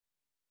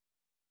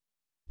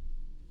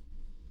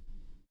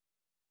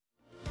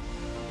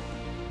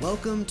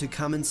Welcome to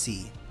Come and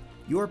See,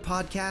 your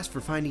podcast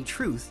for finding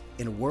truth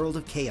in a world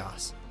of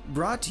chaos.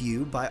 Brought to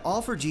you by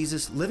All for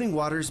Jesus Living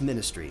Waters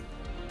Ministry.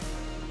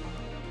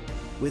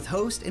 With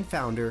host and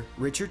founder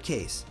Richard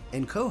Case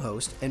and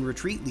co-host and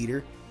retreat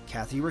leader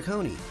Kathy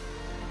Ricconi.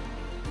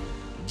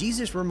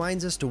 Jesus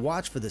reminds us to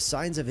watch for the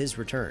signs of his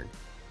return.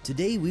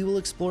 Today we will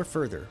explore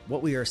further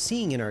what we are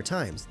seeing in our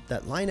times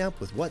that line up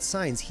with what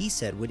signs he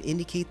said would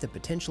indicate the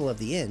potential of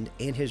the end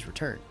and his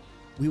return.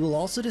 We will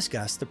also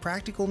discuss the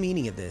practical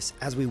meaning of this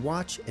as we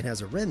watch and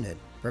as a remnant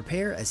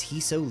prepare as he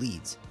so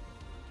leads.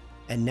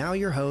 And now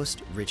your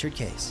host, Richard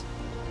Case.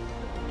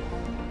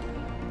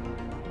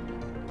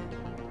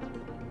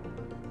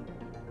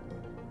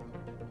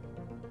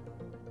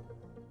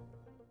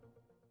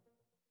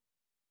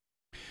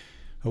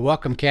 Well,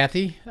 welcome,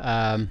 Kathy.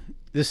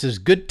 This is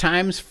good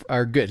times,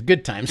 or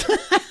good times.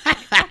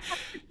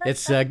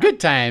 It's good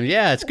times.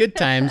 Yeah, it's good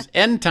times.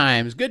 End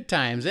times. Good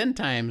times. End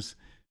times.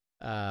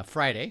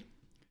 Friday.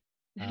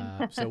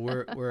 So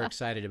we're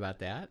excited about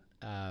that.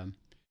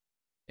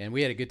 And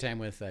we had a good time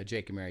with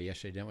Jake and Mary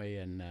yesterday, didn't we?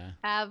 And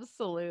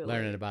Absolutely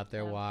learning about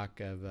their walk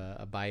of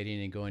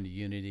abiding and going to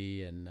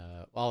unity and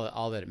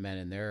all that it meant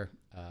in their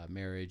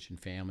marriage and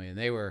family. And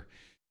they were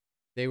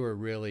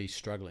really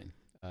struggling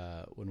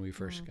when we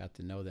first got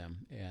to know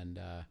them, and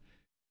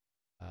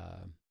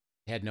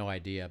had no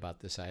idea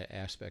about this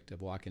aspect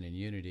of walking in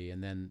unity.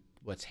 And then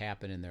what's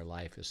happened in their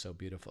life is so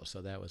beautiful.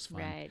 So that was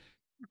fun. right.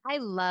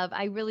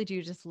 I really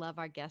do just love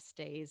our guest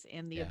days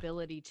and the Yeah.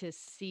 ability to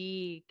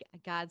see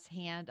God's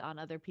hand on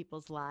other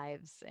people's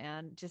lives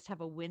and just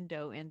have a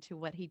window into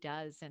what he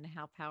does and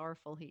how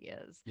powerful he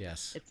is.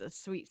 Yes. It's a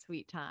sweet,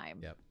 sweet time.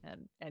 Yep.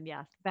 And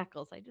yeah,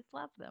 Beckles, I just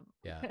love them.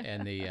 Yeah.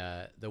 And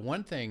the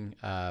one thing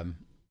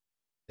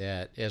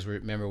that, as we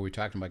remember, we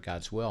talked about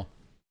God's will.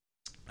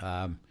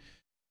 And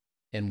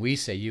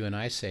you and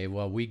I say,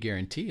 well, we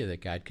guarantee you that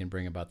God can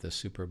bring about this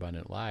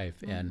superabundant life.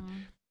 Mm-hmm. And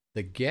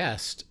the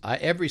guest,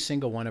 every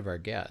single one of our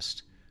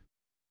guests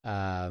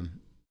are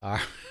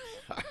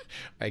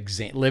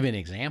living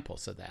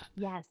examples of that.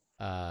 Yes.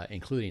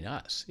 Including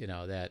us,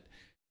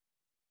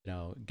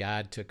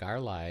 God took our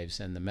lives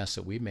and the mess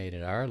that we made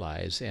in our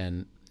lives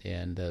and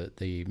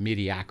the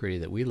mediocrity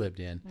that we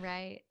lived in.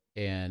 Right.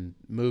 And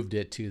moved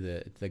it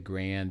to the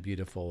grand,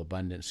 beautiful,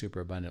 abundant,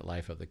 superabundant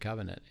life of the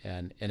covenant.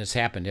 And it's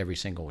happened every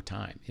single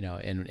time,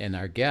 and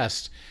our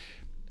guests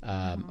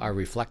are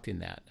reflecting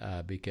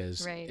that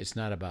because it's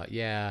not about,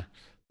 let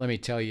me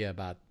tell you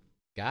about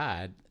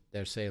God.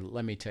 They're saying,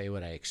 let me tell you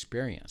what I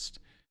experienced.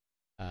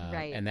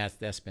 And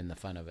that's been the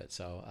fun of it.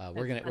 So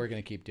we're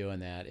gonna keep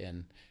doing that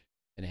and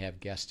have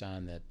guests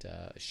on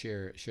that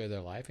share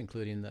their life,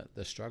 including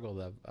the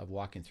struggle of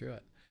walking through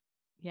it.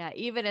 Yeah,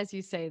 even as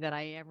you say that,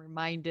 I am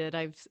reminded.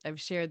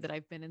 I've shared that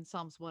I've been in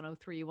Psalms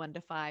 103,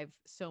 1-5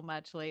 so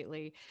much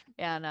lately,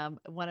 and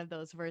one of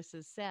those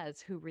verses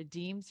says, "Who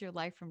redeems your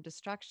life from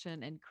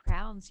destruction and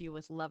crowns you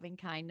with loving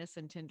kindness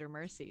and tender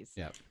mercies."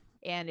 Yeah.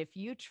 And if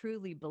you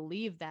truly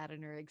believe that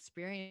and are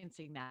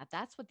experiencing that,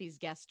 that's what these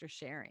guests are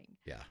sharing.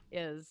 Yeah.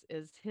 Is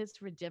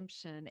his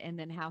redemption and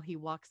then how he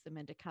walks them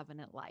into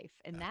covenant life,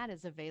 and that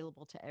is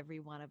available to every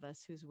one of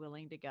us who's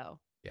willing to go.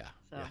 Yeah.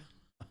 So. Yeah.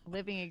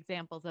 Living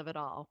examples of it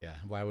all. Yeah.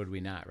 Why would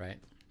we not, right?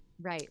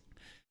 Right.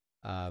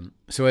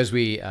 So as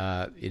we,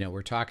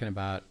 we're talking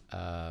about,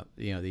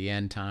 the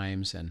end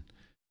times, and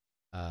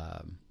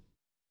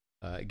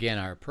again,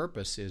 our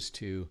purpose is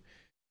to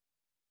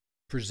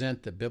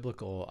present the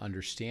biblical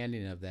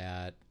understanding of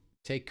that,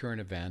 take current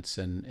events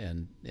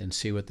and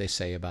see what they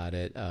say about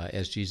it,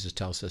 as Jesus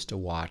tells us to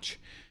watch.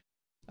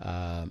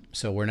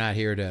 So we're not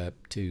here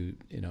to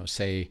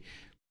say,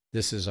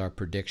 this is our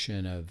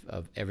prediction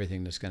of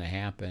everything that's going to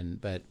happen,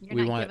 but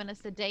You're not giving us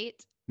a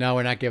date? No,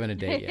 we're not giving a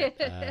date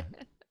yet.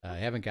 I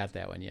haven't got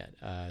that one yet.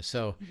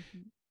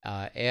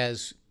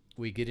 As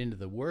we get into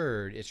the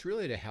Word, it's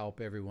really to help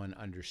everyone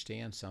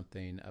understand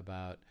something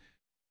about,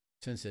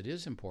 since it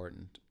is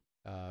important.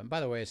 By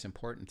the way, it's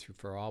important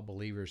for all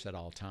believers at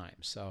all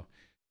times. So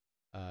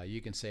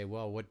you can say,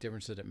 well, what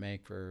difference did it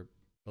make for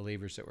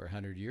believers that were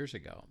 100 years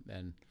ago?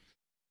 And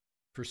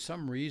for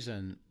some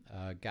reason,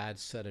 God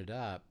set it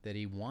up that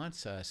he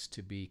wants us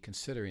to be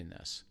considering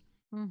this,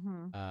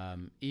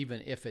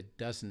 even if it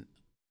doesn't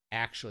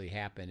actually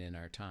happen in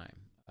our time,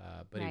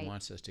 but he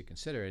wants us to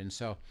consider it. And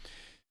so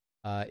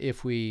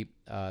if we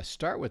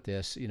start with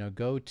this,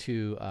 go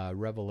to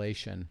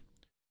Revelation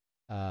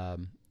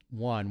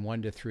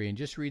 1:1-3, and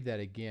just read that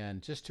again,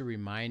 just to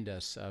remind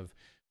us of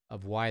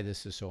why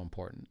this is so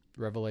important.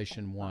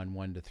 Revelation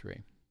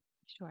 1:1-3.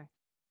 Sure.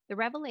 The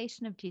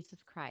revelation of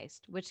Jesus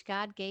Christ, which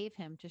God gave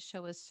him to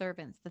show his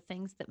servants the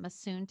things that must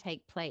soon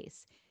take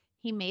place.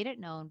 He made it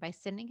known by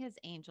sending his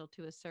angel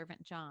to his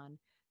servant John,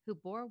 who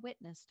bore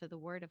witness to the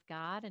word of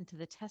God and to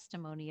the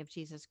testimony of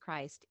Jesus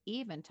Christ,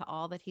 even to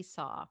all that he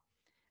saw.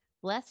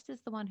 Blessed is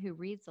the one who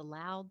reads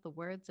aloud the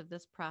words of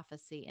this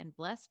prophecy, and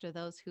blessed are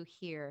those who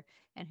hear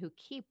and who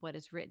keep what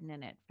is written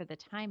in it, for the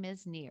time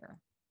is near.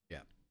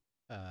 Yeah.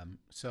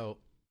 So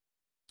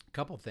a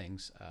couple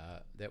things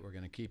that we're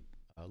going to keep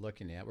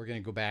looking at. We're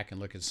going to go back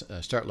and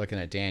start looking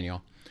at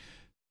Daniel,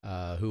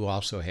 who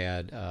also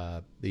had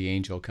the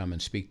angel come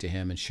and speak to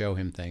him and show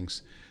him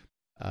things,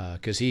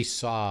 because he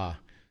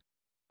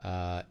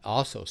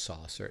also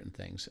saw certain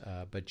things.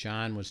 But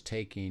John was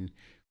taking,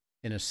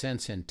 in a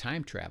sense, in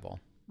time travel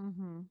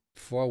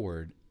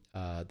forward,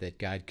 that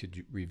God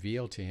could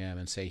reveal to him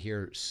and say,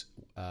 "Here,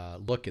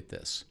 look at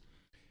this,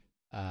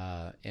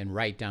 and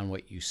write down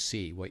what you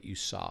see, what you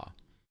saw."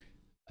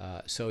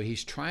 So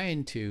he's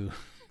trying to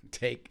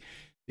take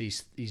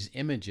these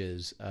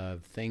images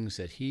of things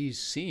that he's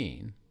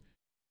seeing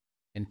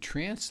and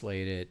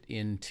translate it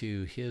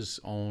into his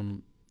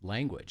own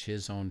language,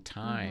 his own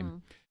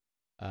time.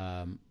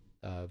 The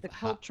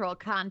cultural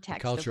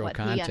context of what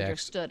he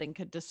understood and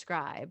could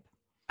describe.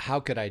 How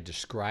could I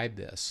describe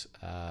this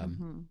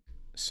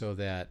so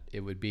that it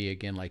would be,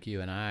 again, like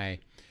you and I,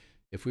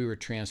 if we were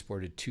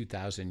transported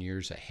 2,000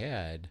 years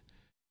ahead,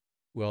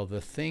 well,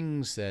 the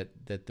things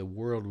that the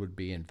world would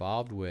be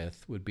involved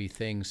with would be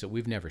things that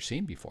we've never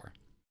seen before.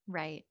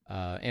 Right.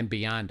 And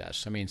beyond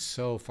us. I mean,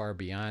 so far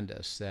beyond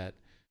us that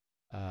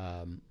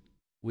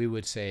we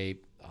would say,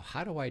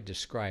 how do I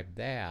describe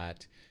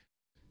that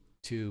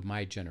to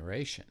my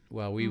generation?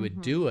 Well, we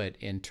would do it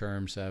in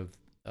terms of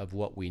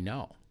what we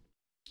know.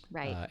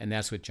 Right. And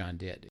that's what John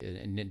did.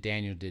 And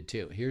Daniel did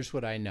too. Here's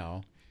what I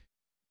know.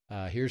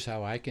 Here's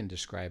how I can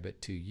describe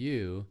it to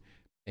you.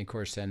 And of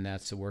course, then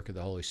that's the work of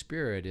the Holy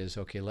Spirit is,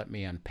 okay, let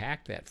me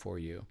unpack that for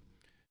you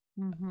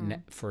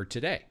for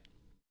today.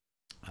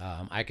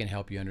 I can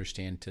help you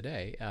understand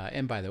today.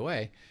 And by the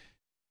way,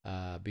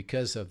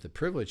 because of the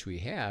privilege we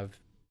have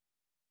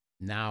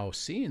now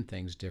seeing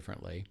things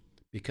differently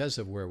because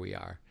of where we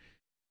are,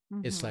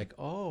 it's like,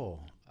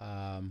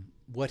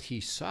 what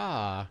he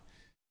saw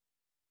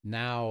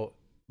now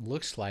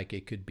looks like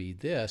it could be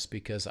this,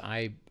 because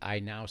I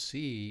now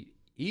see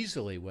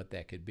easily what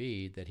that could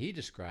be that he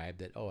described,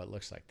 that, it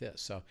looks like this.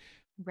 So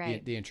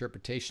the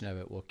interpretation of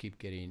it will keep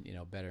getting,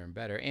 better and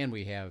better. And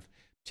we have,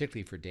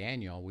 particularly for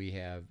Daniel, we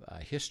have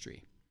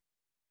history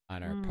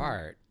on our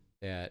part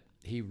that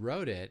he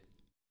wrote it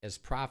as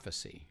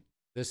prophecy.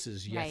 This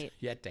is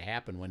yet to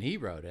happen when he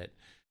wrote it.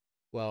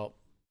 Well,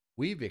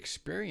 we've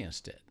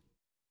experienced it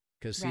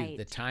because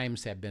the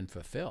times have been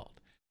fulfilled.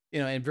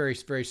 And very,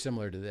 very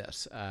similar to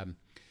this.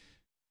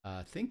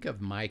 Think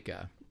of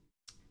Micah,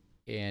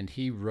 and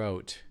he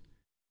wrote,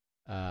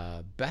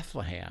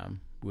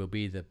 Bethlehem will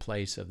be the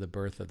place of the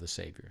birth of the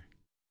Savior.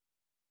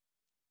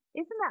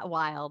 Isn't that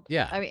wild?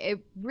 Yeah. I mean,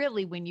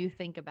 really, when you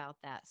think about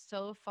that,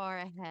 so far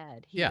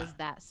ahead, he was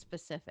that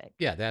specific.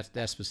 Yeah,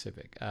 that's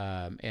specific.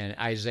 And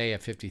Isaiah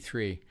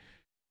 53,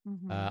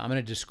 I'm going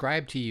to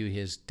describe to you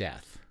his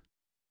death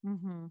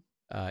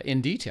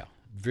in detail,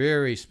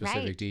 very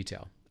specific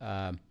detail.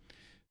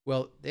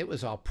 Well, it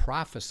was all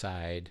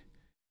prophesied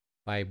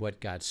by what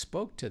God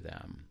spoke to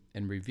them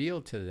and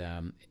revealed to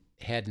them,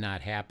 had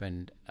not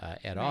happened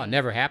at all. It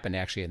never happened,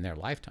 actually, in their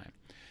lifetime.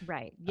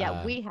 Right.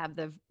 Yeah, we have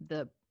the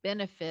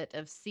benefit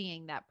of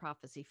seeing that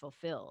prophecy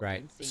fulfilled.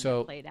 Right. And seeing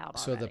it played out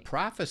already. So the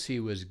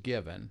prophecy was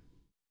given,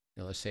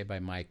 let's say by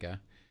Micah,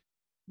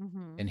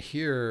 and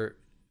here,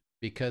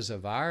 because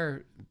of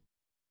our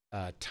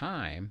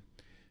time,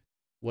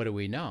 what do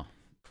we know?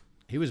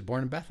 He was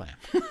born in Bethlehem.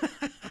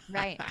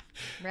 Right.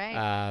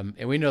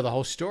 And we know the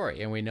whole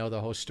story, and we know the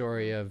whole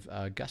story of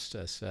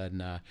Augustus and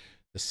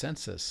the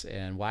census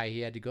and why he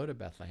had to go to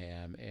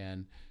Bethlehem,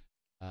 and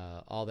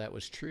all that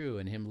was true.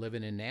 And him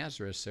living in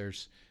Nazareth,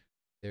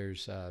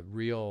 there's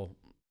real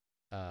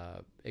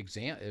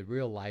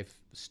real life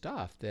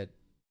stuff that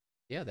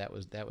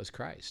was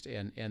Christ,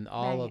 and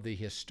all of the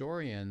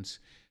historians,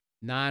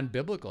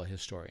 non-biblical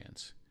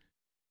historians,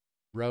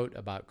 wrote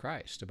about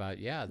Christ, about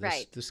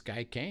this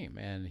guy came,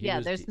 and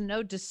there's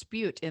no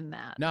dispute in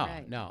that.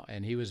 No,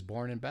 and he was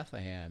born in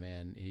Bethlehem,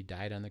 and he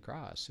died on the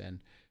cross,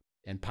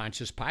 and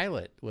Pontius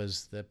Pilate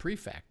was the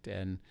prefect,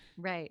 and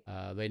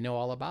they know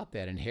all about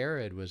that, and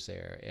Herod was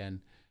there, and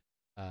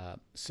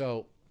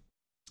so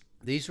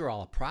these were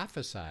all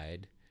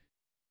prophesied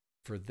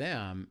for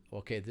them.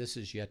 Okay, this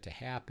is yet to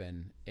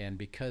happen, and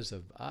because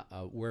of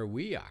where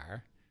we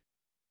are,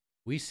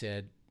 we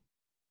said,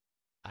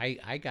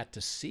 I got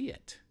to see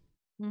it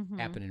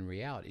happen in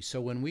reality. So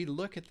when we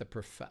look at the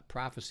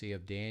prophecy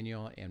of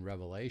Daniel and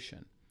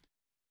Revelation,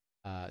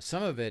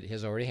 some of it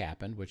has already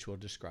happened, which we'll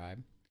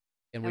describe,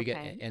 and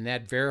and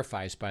that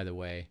verifies, by the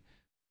way,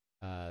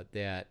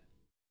 that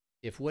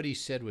if what he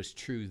said was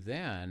true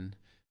then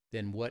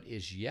what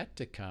is yet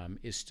to come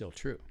is still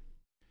true.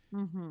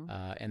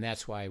 And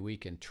that's why we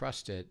can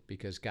trust it,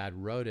 because God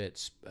wrote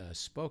it,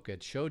 spoke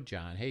it, showed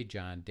John, hey,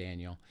 John,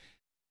 Daniel,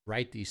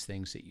 write these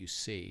things that you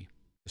see,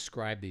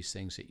 describe these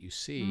things that you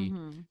see.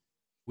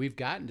 We've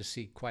gotten to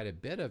see quite a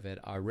bit of it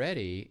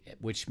already,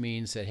 which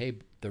means that, hey,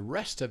 the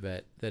rest of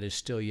it that is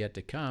still yet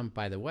to come,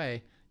 by the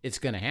way, it's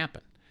going to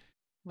happen.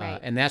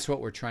 And that's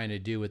what we're trying to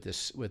do with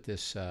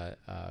this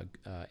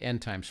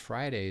End Times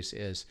Fridays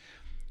is,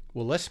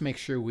 well, let's make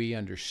sure we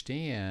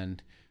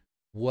understand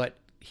what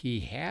he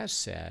has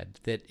said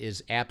that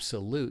is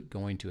absolute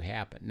going to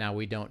happen. Now,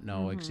 we don't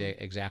know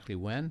exactly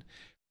when,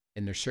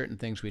 and there's certain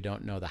things we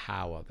don't know the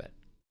how of it.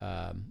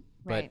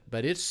 Right.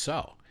 But it's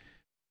so.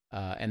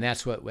 And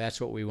that's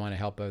what we want to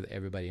help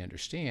everybody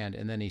understand.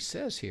 And then he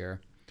says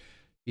here,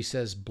 he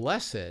says,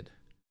 blessed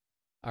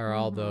are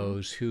all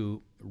those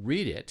who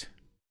read it,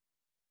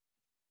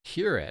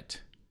 hear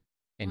it,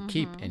 and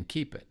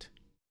keep it.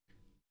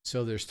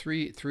 So there's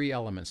three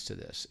elements to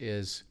this.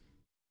 Is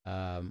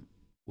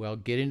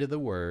get into the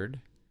Word.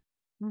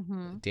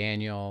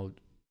 Daniel,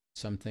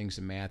 some things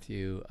in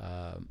Matthew,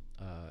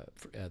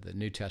 the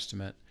New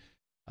Testament.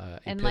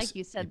 And like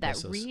you said,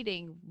 that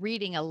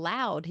reading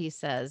aloud, he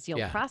says,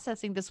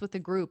 processing this with a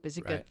group is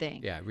a good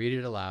thing. Yeah, read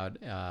it aloud,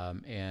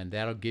 and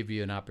that'll give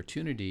you an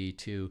opportunity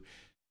to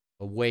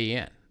weigh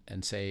in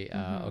and say,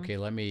 okay,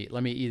 let me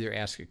either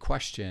ask a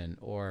question,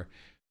 or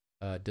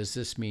does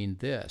this mean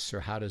this,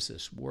 or how does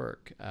this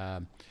work?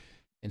 And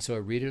so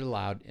read it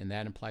aloud, and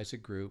that implies a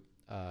group.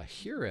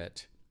 Hear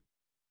it,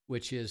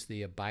 which is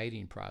the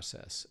abiding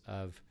process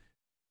of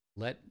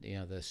let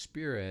the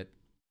Spirit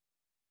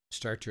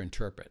start to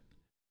interpret.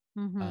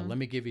 Let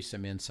me give you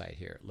some insight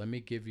here. Let me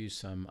give you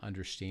some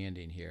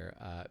understanding here.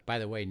 By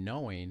the way,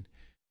 knowing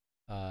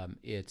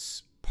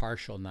it's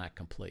partial, not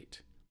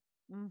complete.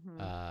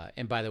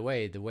 And by the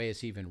way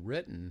it's even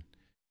written,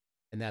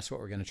 and that's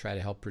what we're going to try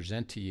to help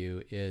present to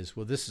you is,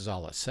 well, this is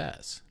all it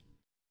says.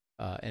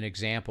 An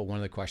example, one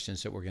of the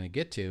questions that we're going to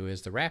get to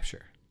is the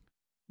rapture.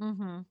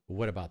 Well,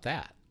 what about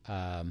that?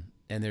 And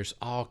there's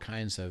all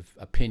kinds of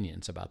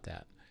opinions about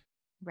that.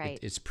 Right.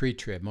 It's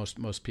pre-trib.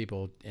 Most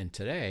people in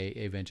today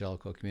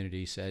evangelical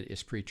community said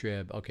it's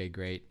pre-trib. Okay,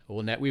 great.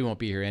 Well, we won't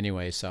be here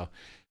anyway, so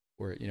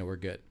we're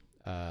good.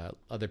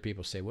 Other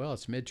people say, well,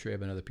 it's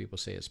mid-trib, and other people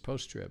say it's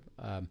post-trib.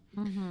 Well,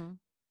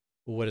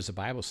 what does the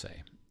Bible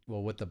say?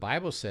 Well, what the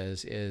Bible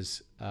says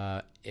is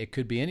it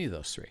could be any of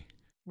those three.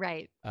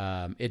 Right.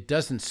 It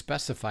doesn't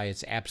specify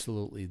it's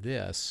absolutely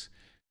this,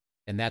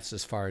 and that's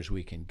as far as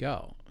we can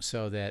go.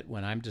 So that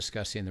when I'm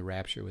discussing the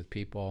rapture with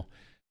people,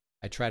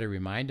 I try to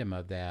remind them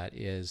of that.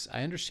 Is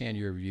I understand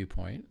your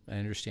viewpoint. I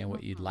understand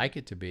what you'd like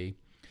it to be,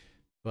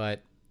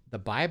 but the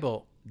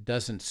Bible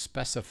doesn't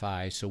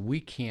specify, so we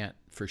can't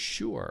for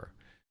sure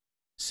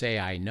say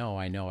I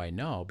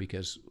know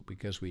because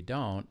we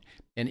don't.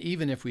 And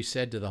even if we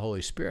said to the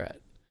Holy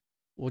Spirit,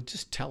 well,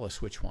 just tell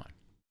us which one,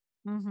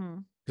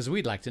 because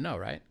we'd like to know,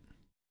 right?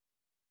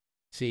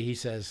 See, he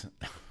says,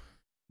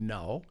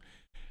 no.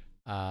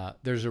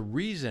 There's a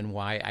reason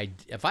why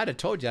if I'd have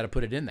told you, I'd have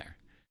put it in there.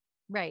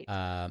 Right.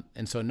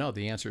 And so, no,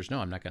 the answer is no,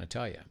 I'm not going to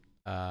tell you.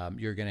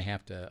 You're going to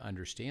have to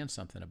understand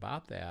something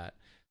about that.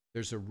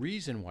 There's a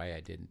reason why I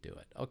didn't do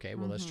it. Okay,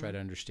 well, let's try to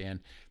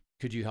understand.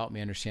 Could you help me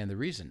understand the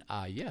reason?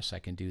 Yes, I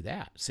can do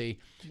that. See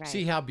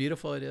how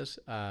beautiful it is?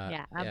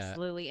 Yeah,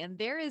 absolutely. And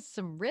there is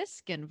some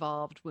risk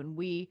involved when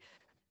we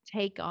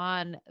take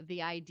on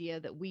the idea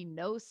that we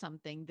know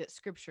something that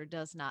Scripture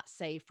does not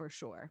say for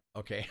sure.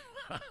 Okay.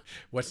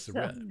 What's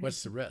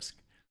the risk?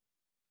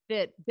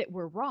 That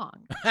we're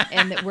wrong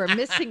and that we're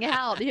missing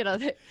out,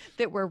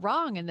 that we're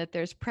wrong, and that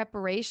there's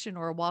preparation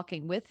or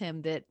walking with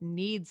him that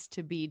needs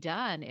to be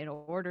done in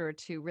order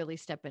to really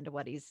step into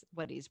what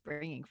he's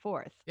bringing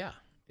forth. Yeah.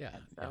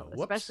 So,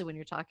 especially when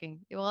you're talking,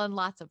 and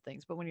lots of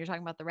things, but when you're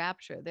talking about the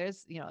rapture,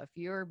 there's, if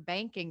you're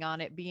banking on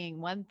it being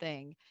one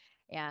thing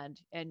and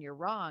you're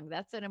wrong,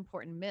 that's an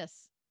important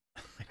miss.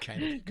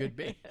 Kind of could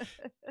be.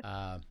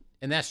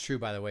 And that's true,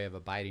 by the way, of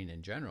abiding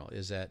in general,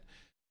 is that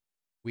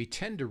we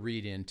tend to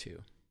read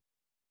into,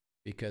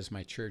 because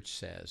my church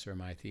says, or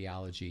my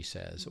theology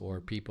says,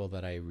 or people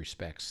that I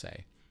respect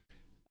say.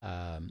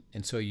 And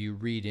so you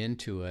read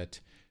into it,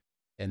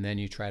 and then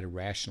you try to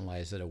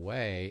rationalize it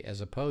away,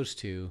 as opposed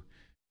to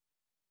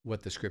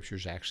what the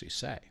Scriptures actually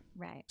say.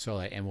 Right. So,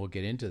 and we'll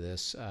get into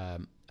this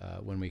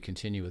when we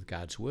continue with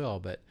God's will,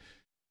 but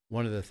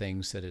one of the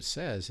things that it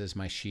says is,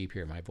 my sheep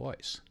hear my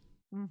voice.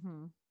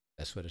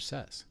 That's what it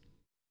says.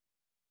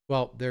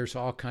 Well, there's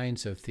all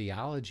kinds of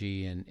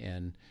theology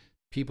and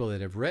people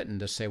that have written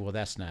to say, well,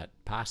 that's not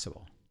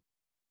possible.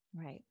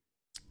 Right.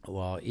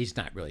 Well, he's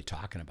not really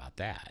talking about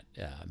that.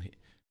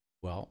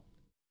 Well,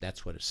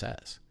 that's what it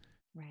says.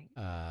 Right.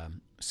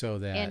 So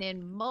that, and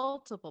in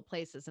multiple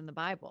places in the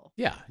Bible.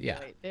 Yeah.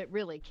 Right? It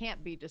really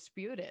can't be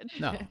disputed.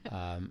 No.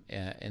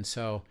 And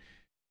so,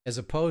 as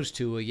opposed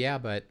to,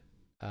 but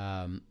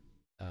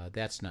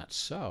that's not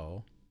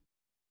so,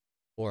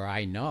 or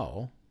I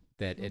know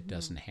that it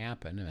doesn't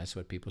happen, and that's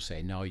what people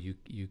say. No, you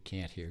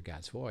can't hear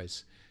God's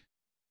voice.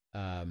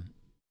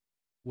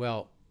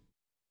 Well,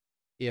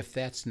 if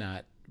that's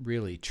not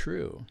really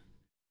true,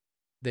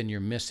 then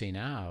you're missing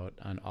out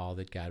on all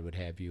that God would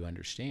have you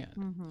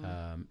understand.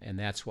 And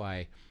that's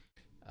why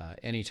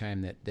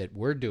anytime that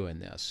we're doing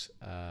this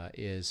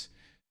is,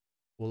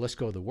 well, let's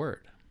go to the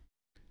Word.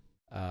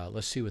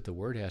 Let's see what the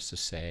Word has to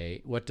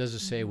say. What does it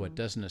say? What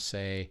doesn't it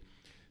say?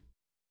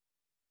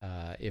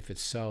 If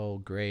it's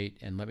so, great,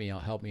 and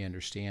help me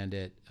understand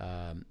it.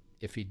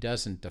 If he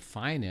doesn't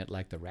define it,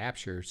 like the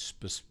rapture,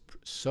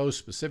 so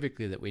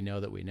specifically that we know,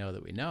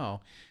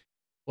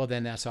 well,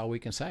 then that's all we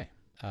can say.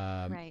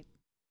 Right.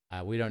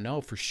 We don't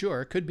know for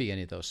sure. It could be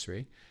any of those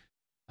three.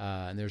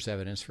 and there's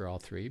evidence for all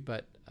three,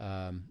 but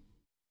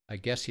I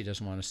guess he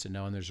doesn't want us to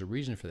know, and there's a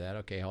reason for that.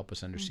 Okay, help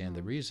us understand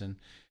the reason.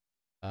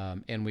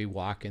 And we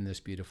walk in this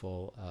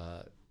beautiful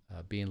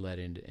being led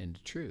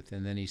into truth.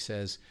 And then he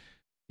says,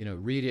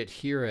 read it,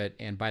 hear it,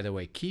 and by the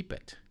way, keep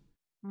it.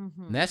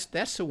 And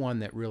that's the one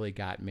that really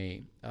got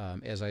me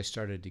as I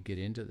started to get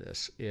into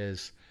this,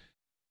 is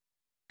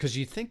because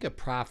you think of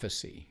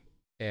prophecy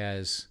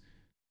as,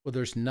 well,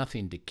 there's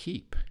nothing to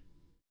keep.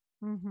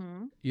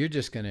 You're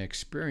just going to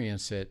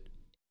experience it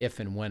if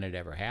and when it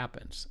ever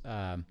happens.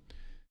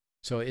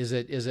 So is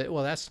it,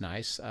 well, that's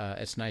nice.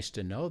 It's nice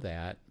to know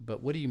that,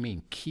 but what do you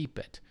mean keep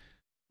it?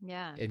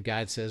 Yeah. And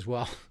God says,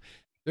 well,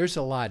 there's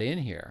a lot in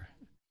here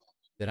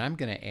that I'm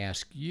going to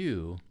ask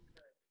you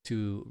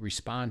to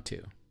respond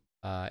to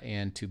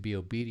and to be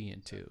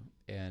obedient to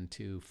and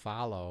to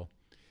follow.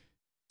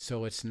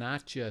 So it's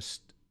not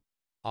just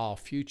all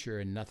future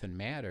and nothing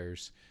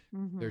matters.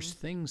 There's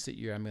things that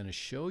I'm going to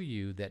show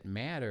you that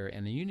matter,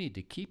 and you need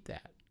to keep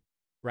that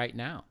right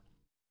now.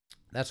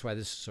 That's why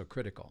this is so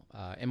critical.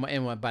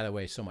 And what, by the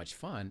way, so much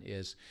fun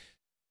is,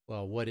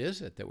 well, what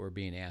is it that we're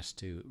being asked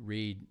to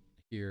read,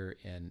 hear,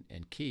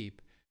 and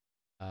keep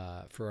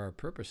for our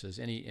purposes?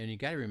 And you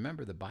got to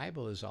remember, the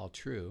Bible is all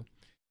true.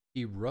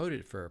 He wrote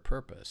it for a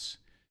purpose.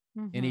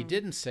 And he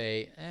didn't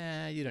say,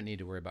 you don't need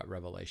to worry about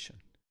Revelation.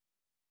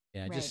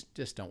 Yeah, right.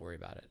 just don't worry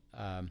about it.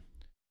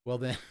 Well,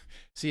 then,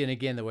 see, and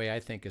again, the way I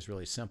think is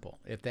really simple.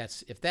 If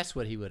that's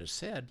what he would have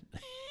said,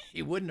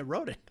 he wouldn't have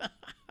wrote it.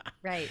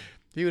 Right.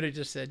 He would have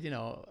just said,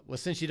 well,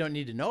 since you don't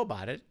need to know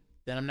about it,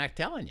 then I'm not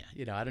telling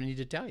you. I don't need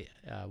to tell you.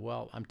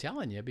 Well, I'm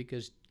telling you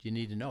because you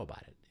need to know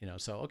about it.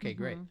 So okay,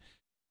 great.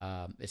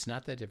 It's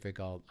not that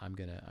difficult. I'm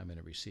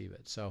gonna receive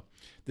it. So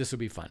this will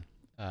be fun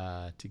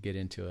to get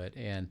into it.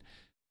 And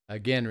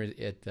again,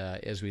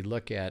 as we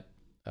look at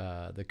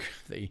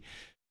the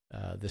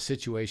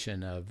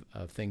situation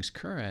of things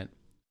current,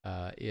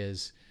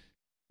 is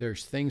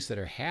there's things that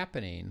are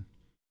happening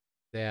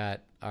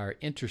that are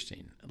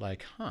interesting,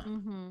 like,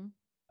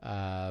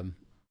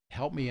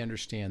 help me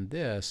understand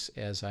this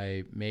as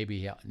I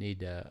maybe need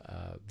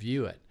to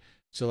view it.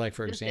 So, like,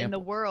 for example, in the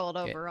world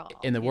overall.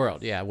 In the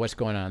world, yeah, what's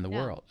going on in the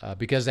world,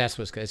 because that's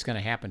it's going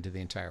to happen to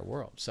the entire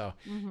world. So,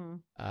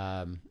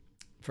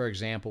 for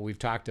example, we've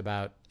talked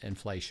about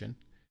inflation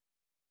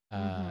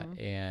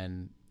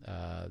and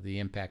the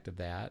impact of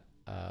that.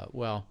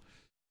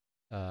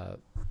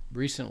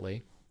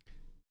 Recently,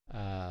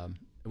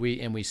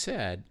 we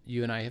said,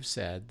 you and I have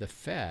said, the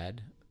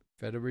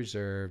Federal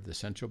Reserve, the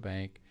central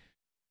bank,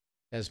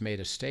 has made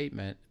a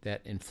statement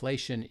that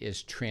inflation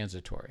is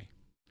transitory.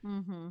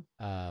 And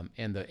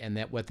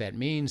that what that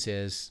means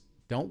is,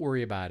 don't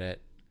worry about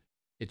it.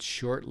 It's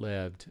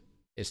short-lived.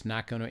 It's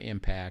not going to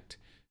impact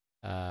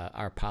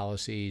our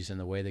policies and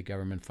the way the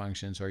government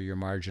functions, or your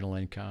marginal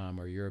income,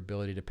 or your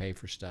ability to pay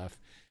for stuff.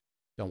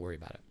 Don't worry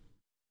about it.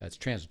 That's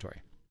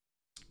transitory.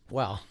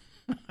 Well,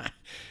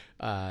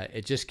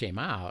 it just came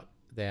out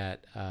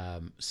that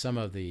some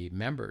of the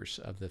members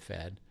of the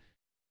Fed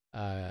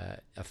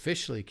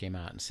officially came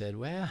out and said,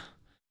 well,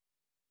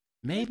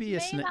 maybe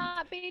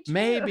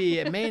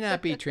it may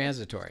not be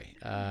transitory.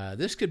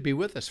 This could be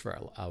with us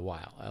for a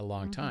while, a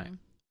long time.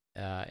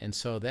 And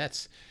so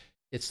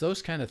it's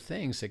those kind of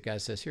things that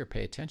God says, here,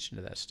 pay attention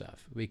to that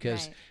stuff,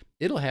 because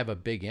it'll have a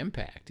big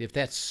impact. If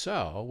that's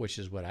so, which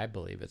is what I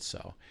believe it's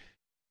so,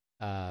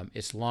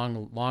 it's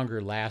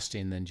longer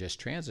lasting than just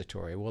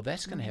transitory. Well,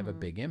 that's going to have a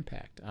big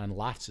impact on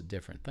lots of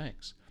different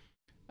things.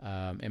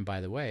 And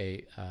by the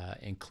way,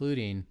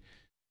 including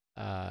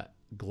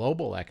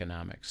global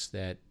economics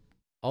that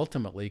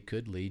ultimately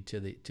could lead to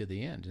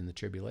the end in the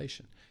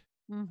tribulation.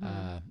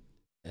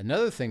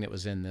 Another thing that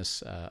was in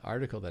this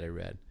article that I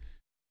read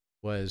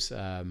was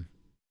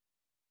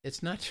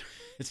it's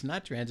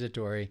not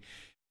transitory,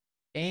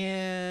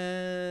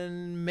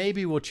 and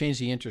maybe we'll change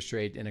the interest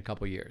rate in a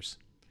couple years.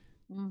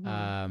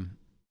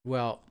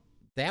 Well,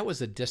 that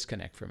was a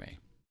disconnect for me.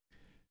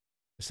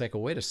 It's like,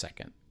 well, wait a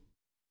second.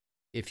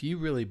 If you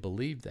really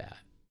believe that,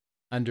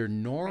 under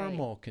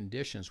normal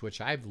conditions,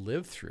 which I've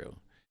lived through,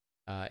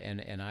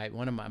 and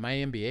one of my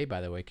MBA,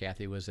 by the way,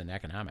 Kathy, was in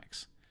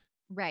economics.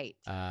 Right.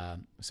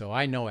 So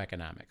I know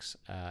economics.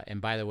 And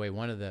by the way,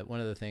 one of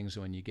the things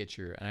when you get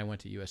and I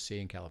went to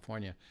USC in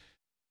California,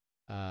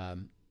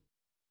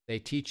 they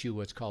teach you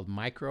what's called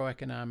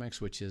microeconomics,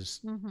 which is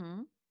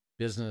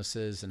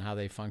businesses and how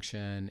they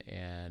function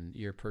and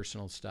your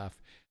personal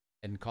stuff,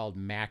 and called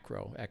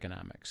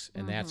macroeconomics,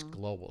 and that's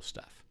global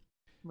stuff.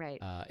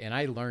 Right. And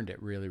I learned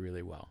it really,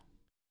 really well.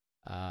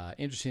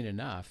 Interesting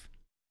enough,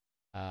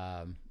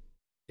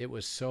 it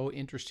was so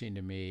interesting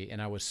to me,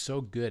 and I was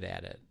so good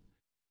at it,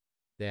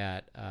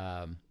 that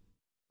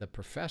the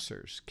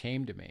professors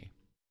came to me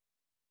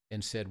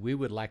and said, we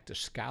would like to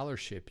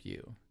scholarship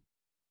you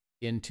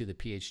into the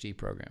PhD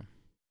program.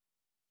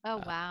 Oh,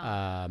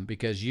 wow.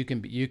 Because you can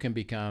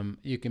become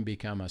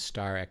a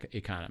star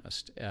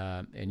economist,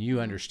 and you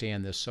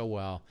understand this so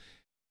well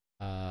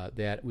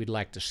that we'd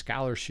like to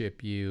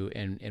scholarship you,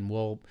 and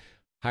we'll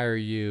hire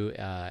you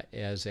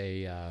as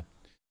a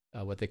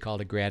what they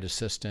called a grad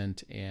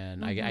assistant,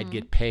 and I'd Mm-hmm.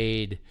 get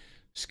paid,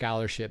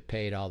 scholarship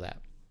paid, all that.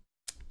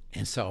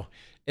 And so,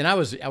 and I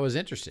was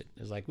interested.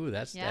 It was like, ooh,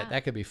 Yeah.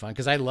 that could be fun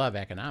because I love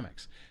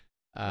economics.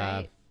 Uh,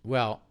 Right.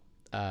 well,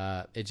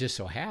 it just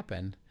so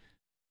happened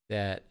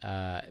that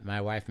my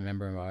wife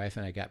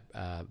and I got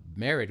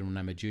married when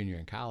I'm a junior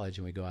in college,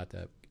 and we go out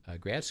to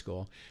grad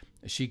school.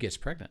 She gets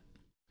pregnant,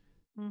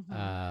 Mm-hmm.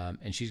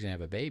 and she's gonna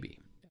have a baby.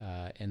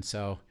 And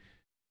so,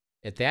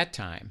 at that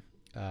time,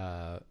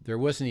 there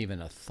wasn't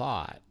even a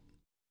thought,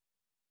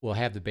 we'll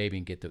have the baby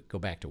and go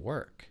back to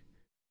work.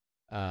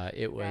 Right.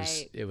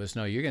 It was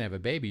no, you're gonna have a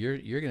baby.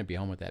 You're gonna be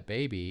home with that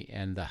baby,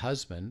 and the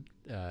husband,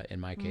 in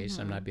my case,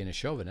 I'm Mm-hmm. not being a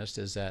chauvinist,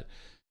 is that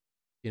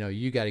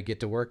you got to get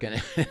to work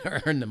and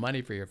earn the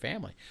money for your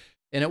family.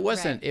 And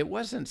Right. it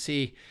wasn't.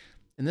 See,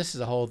 and this is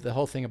the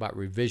whole thing about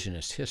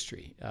revisionist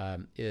history,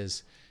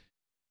 is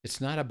it's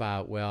not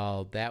about,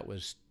 well, that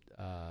was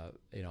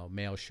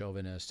male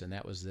chauvinist, and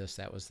that was this,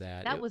 that was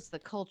that. That was the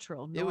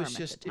cultural It was norm at the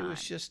just it was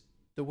time. just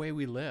the way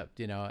we lived,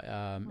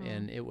 Mm-hmm.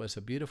 and it was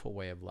a beautiful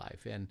way of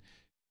life. And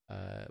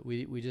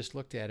we just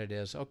looked at it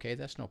as, okay,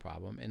 that's no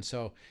problem. And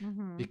so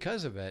Mm-hmm.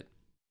 because of it,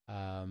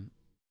 um,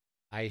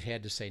 I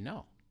had to say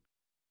no.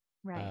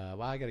 Right.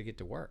 Well, I got to get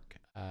to work.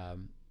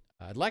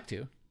 I'd like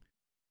to,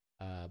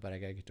 but I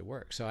got to get to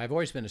work. So I've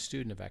always been a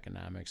student of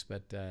economics,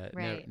 but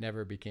Right.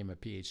 never became a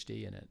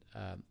PhD in it.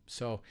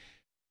 So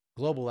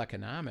global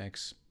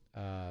economics,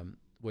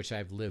 which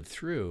I've lived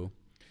through,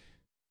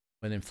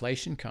 when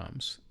inflation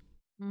comes,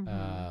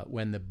 Mm-hmm.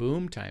 when the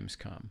boom times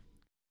come,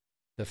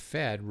 the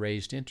Fed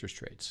raised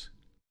interest rates.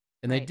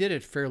 And they Right. did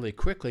it fairly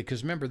quickly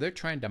because remember, they're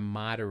trying to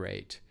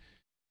moderate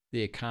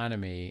the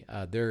economy.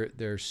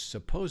 Their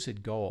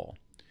supposed goal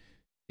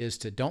is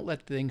to don't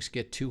let things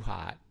get too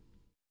hot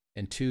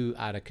and too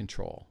out of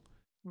control.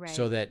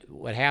 So Right. that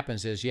what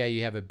happens is, yeah,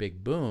 you have a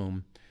big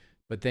boom,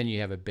 but then you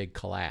have a big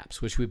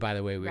collapse, which by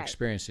the way, we Right.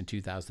 experienced in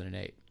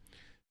 2008.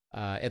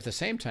 At the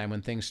same time,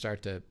 when things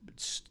start to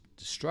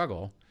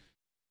struggle,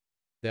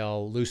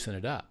 they'll loosen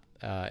it up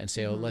and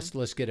say, "Oh, Mm-hmm.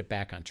 let's get it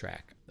back on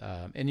track."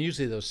 And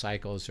usually those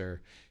cycles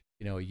are,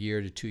 a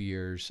year to 2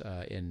 years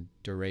in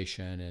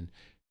duration.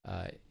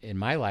 And in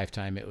my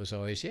lifetime, it was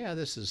always, yeah,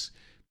 this is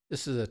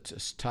a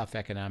tough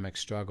economic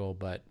struggle,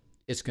 but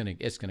it's gonna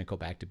go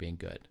back to being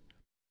good.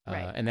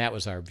 Right. And that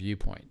was our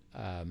viewpoint,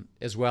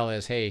 as well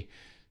as, hey,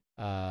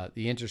 the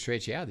interest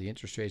rates, yeah, the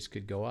interest rates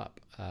could go up.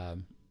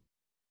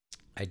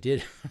 I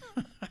did.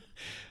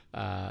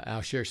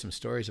 I'll share some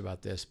stories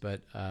about this,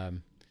 but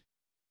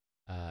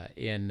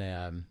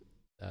in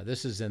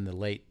this is in the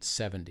late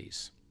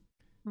 70s.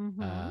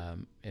 Mm-hmm.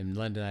 And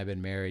Linda and I have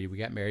been married. We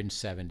got married in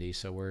 70,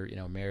 so we're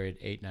married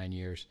 8-9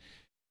 years.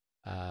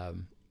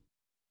 Um,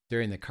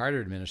 During the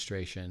Carter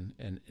administration,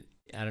 and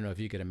I don't know if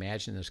you could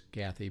imagine this,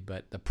 Kathy,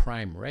 but the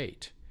prime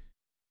rate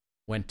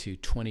went to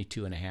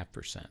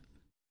 22.5%.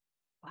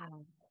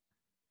 Wow.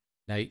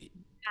 Now,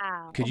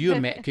 Wow. could you,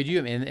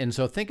 and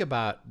so think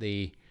about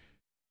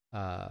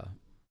uh,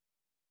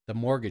 the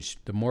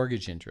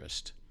mortgage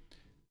interest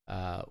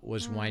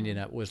was winding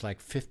Mm, up, was like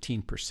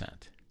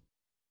 15%.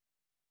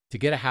 To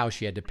get a house,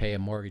 you had to pay a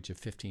mortgage of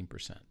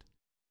 15%.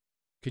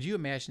 Could you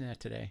imagine that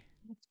today?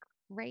 that's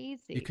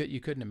crazy. You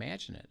couldn't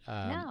imagine it.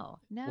 No,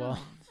 Well,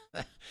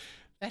 no.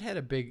 that had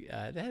a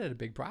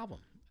big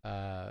problem.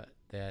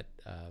 That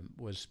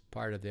was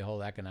part of the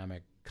whole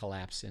economic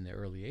collapse in the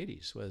early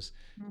 '80s. Was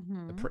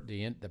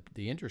Mm-hmm.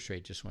 the interest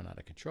rate just went out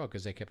of control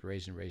because they kept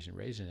raising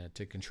it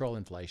to control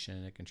inflation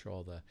and to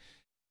control the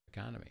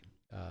economy.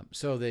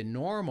 So the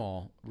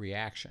normal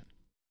reaction,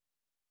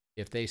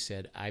 if they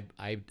said,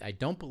 I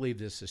don't believe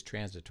this is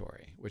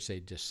transitory, which they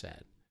just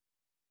said,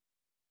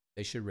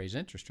 they should raise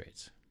interest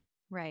rates.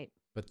 Right.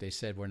 But they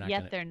said,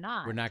 Yet they're we're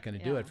not. not going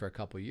to do it Yeah. for a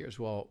couple of years.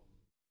 Well,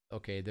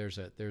 okay,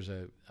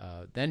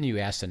 then you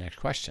ask the next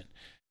question.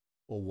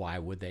 Well, why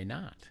would they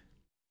not?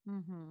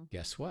 Mm-hmm.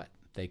 Guess what?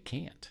 They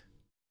can't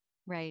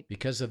Right.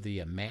 because of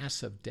the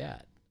massive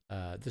debt.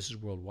 This is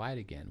worldwide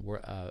again,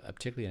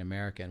 particularly in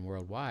America and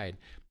worldwide,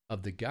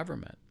 of the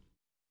government.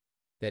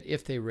 That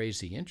if they raise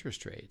the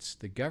interest rates,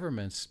 the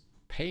government's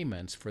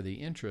payments for the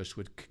interest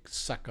would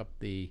suck up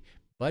the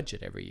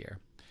budget every year,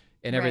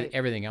 and Right.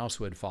 everything else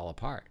would fall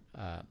apart.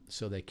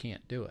 So they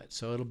can't do it.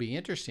 So it'll be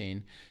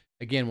interesting.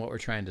 Again, what we're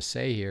trying to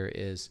say here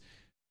is,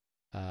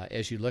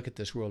 as you look at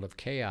this world of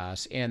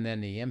chaos, and then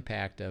the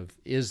impact of,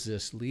 is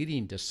this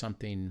leading to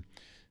something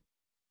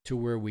to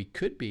where we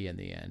could be in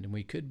the end, and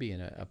we could be in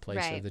a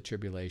place of Right. the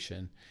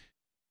tribulation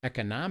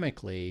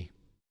economically.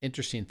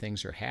 Interesting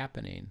things are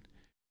happening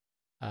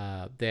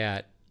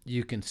that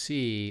you can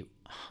see,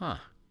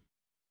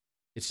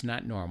 it's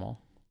not normal.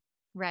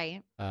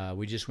 Right.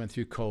 We just went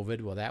through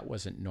COVID. Well, that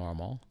wasn't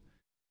normal.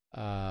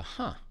 Uh,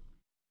 huh.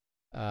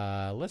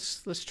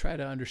 Let's try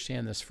to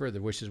understand this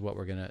further, which is what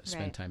we're going to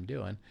spend Right. time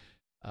doing.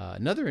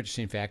 Another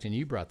interesting fact, and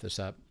you brought this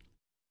up,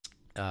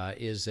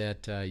 is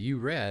that you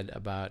read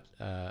about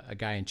a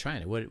guy in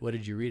China. What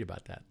did you read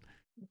about that?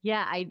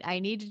 Yeah, I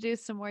need to do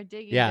some more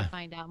digging to Yeah.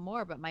 find out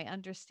more, but my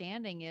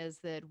understanding is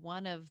that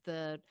one of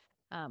the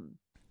um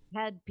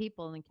had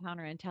people in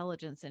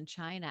counterintelligence in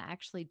China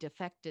actually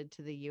defected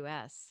to the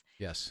US.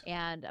 Yes.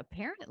 And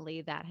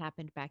apparently that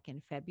happened back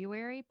in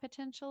February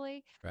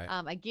potentially. Right.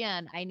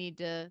 Again, I need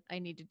to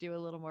do a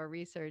little more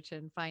research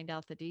and find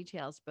out the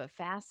details, but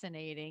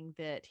fascinating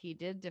that he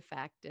did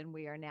defect and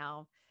we are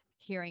now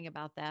hearing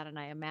about that. And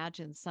I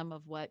imagine some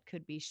of what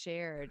could be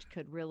shared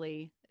could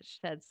really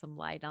shed some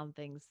light on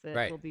things that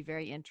Right. will be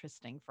very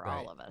interesting for all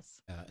Right. of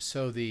us.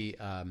 So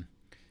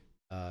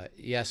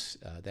yes,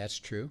 that's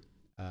true.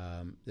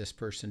 This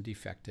person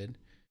defected.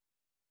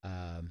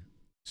 Um,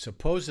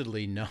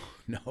 supposedly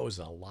knows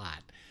a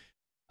lot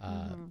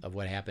Hmm. of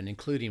what happened,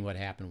 including what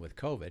happened with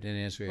COVID.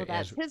 And Well,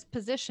 that's his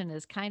position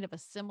is kind of a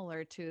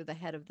similar to the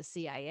head of the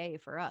CIA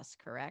for us,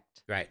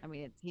 correct? right, I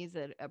mean, he's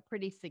a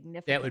pretty that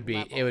significant would be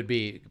it level. would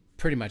be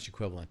pretty much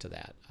equivalent to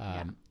that.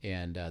 Yeah.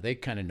 And they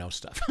kind of know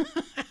stuff.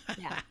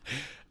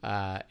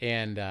 Yeah.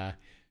 And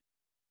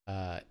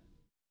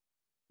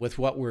with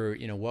what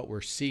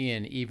we're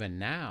seeing even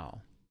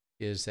now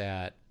is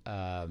that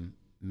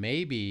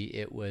maybe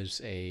it was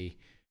a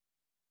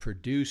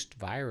produced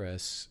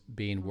virus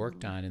being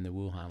worked Hmm. on in the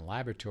Wuhan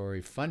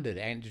laboratory, funded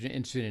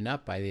and soon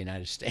enough by the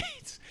United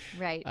States.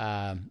 Right.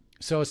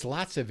 So it's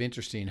lots of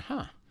interesting,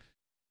 uh,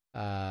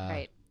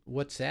 Right.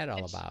 what's that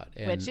all Which, about?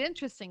 which And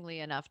interestingly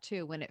enough,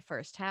 too, when it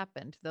first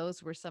happened,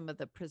 those were some of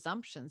the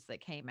presumptions that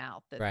came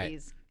out that right,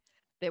 these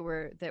that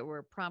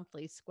were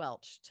promptly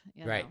squelched,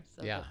 right,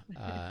 so yeah,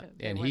 that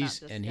they and were not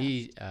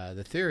he discussed.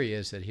 the theory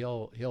is that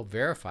he'll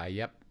verify,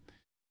 yep,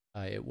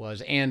 it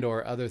was, and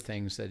or other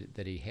things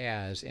that he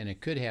has, and it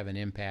could have an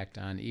impact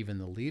on even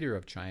the leader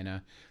of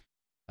China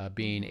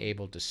being Hmm.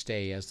 able to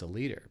stay as the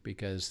leader,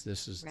 because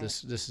Right.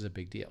 this is a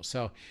big deal.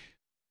 So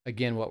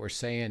again, what we're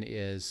saying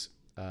is,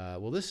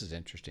 well, this is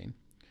interesting.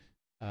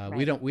 Right.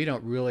 We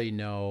don't really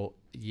know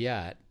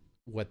yet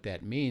what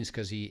that means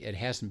because it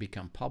hasn't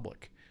become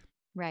public.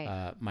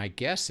 Right. My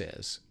guess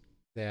is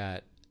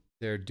that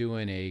they're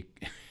doing a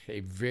a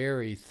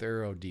very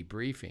thorough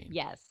debriefing,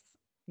 Yes.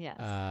 Yes.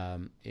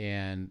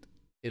 and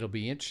it'll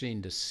be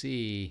interesting to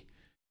see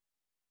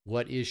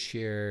what is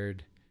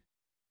shared,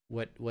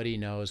 what he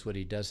knows, what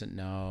he doesn't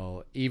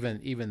know.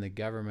 Even the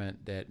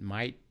government that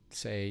might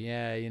say,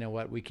 yeah, you know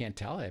what, we can't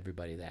tell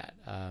everybody that.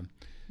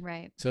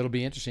 Right. So it'll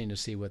be interesting to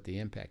see what the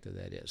impact of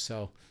that is.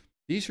 So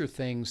these are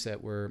things that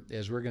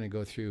as we're going to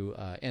go through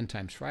End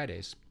Times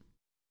Fridays,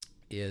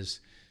 is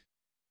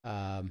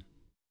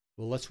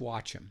well, let's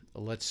watch them,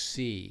 let's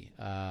see,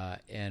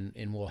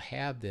 and we'll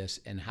have this.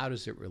 And how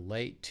does it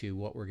relate to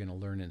what we're going to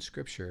learn in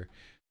Scripture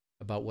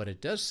about what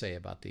it does say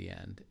about the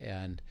end?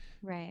 And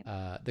Right.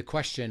 the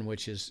question,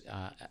 which is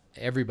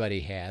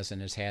everybody has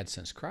and has had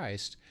since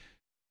Christ,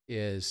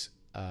 is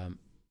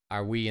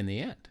are we in the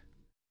end?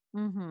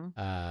 Hmm.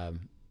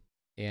 Um,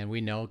 and we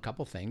know a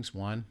couple things.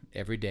 One,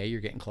 every day you're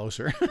getting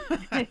closer.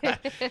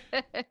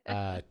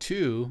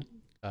 Two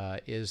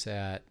is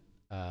that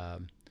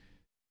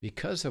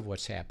because of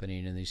what's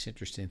happening and these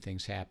interesting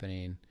things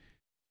happening,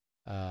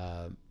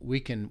 we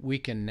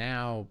can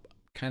now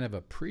kind of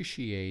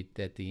appreciate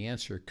that the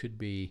answer could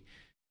be,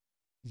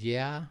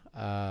 yeah.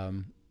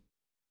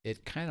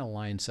 It kind of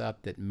lines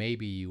up that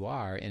maybe you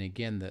are. And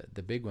again,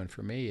 the big one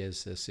for me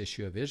is this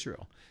issue of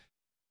Israel.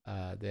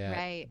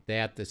 Right.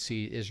 That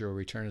see Israel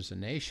return as a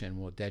nation,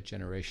 well, that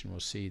generation will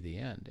see the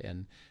end.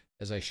 And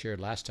as I shared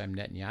last time,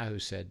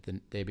 Netanyahu said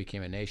that they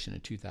became a nation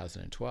in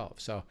 2012.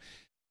 So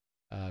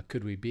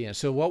could we be in?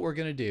 So what we're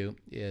going to do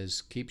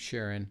is keep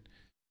sharing.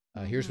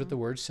 Here's what Hmm. the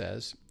word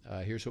says.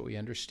 Here's what we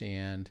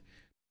understand.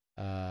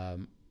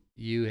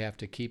 You have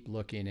to keep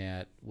looking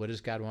at, what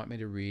does God want me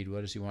to read?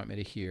 What does He want me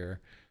to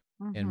hear?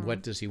 And Hmm.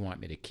 what does He want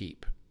me to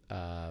keep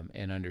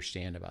and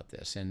understand about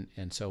this? And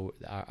so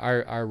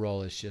our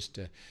role is just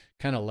to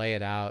kind of lay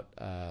it out.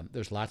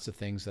 There's lots of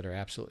things that are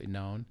absolutely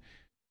known,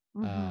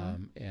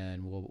 Hmm.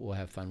 and we'll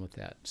have fun with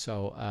that.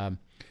 So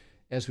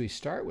as we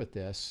start with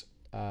this,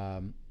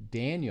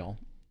 Daniel.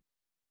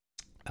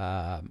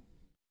 Um,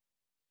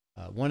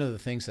 One of the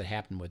things that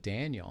happened with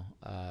Daniel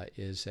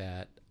is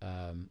that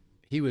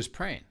he was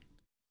praying,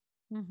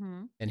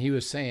 Hmm. and he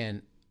was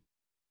saying,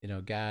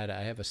 God,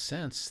 I have a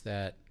sense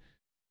that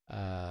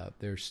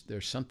there's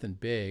something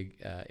big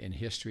in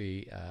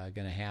history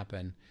going to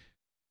happen.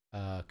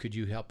 Could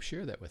you help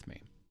share that with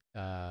me?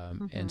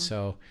 And Hmm.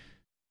 so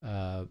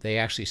they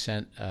actually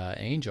sent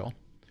angel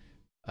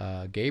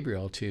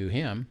Gabriel to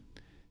him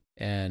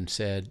and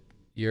said,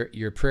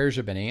 your prayers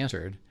have been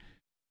answered.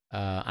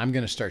 I'm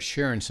going to start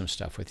sharing some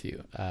stuff with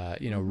you.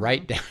 Hmm.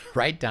 Write down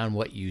write down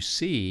what you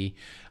see.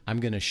 I'm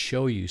going to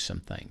show you some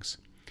things.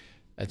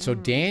 And so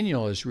Mm.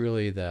 Daniel is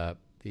really the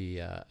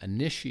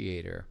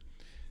initiator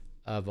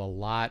of a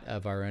lot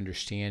of our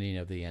understanding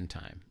of the end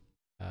time.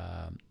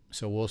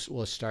 So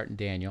we'll start in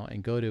Daniel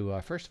and go to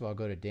first of all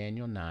go to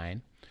Daniel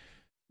 9,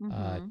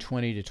 Hmm.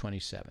 20 to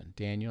 27.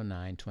 Daniel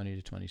 9, 20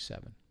 to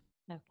 27.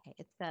 Okay,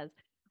 it says,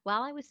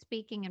 while I was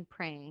speaking and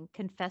praying,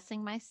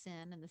 confessing my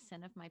sin and the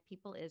sin of my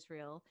people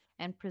Israel,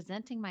 and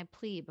presenting my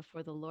plea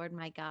before the Lord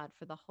my God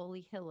for the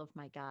holy hill of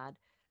my God,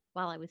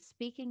 While I was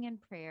speaking in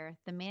prayer,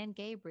 the man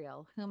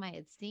Gabriel, whom I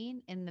had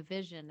seen in the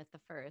vision at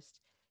the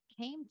first,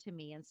 came to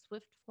me in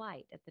swift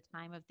flight at the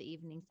time of the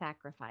evening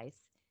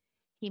sacrifice.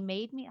 He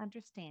made me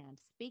understand,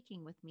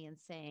 speaking with me and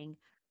saying,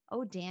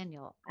 "O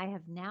Daniel, I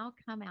have now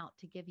come out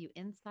to give you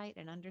insight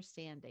and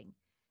understanding.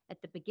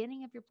 At the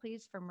beginning of your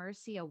pleas for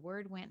mercy, a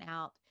word went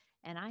out,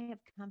 and I have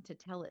come to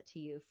tell it to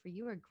you, for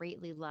you are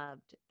greatly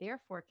loved.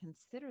 Therefore,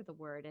 consider the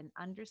word and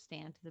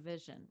understand the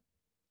vision.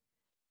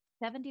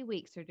 70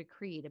 weeks are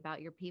decreed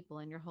about your people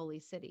in your holy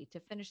city to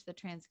finish the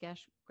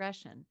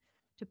transgression,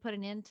 to put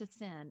an end to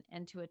sin,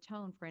 and to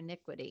atone for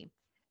iniquity,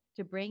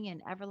 to bring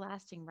in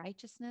everlasting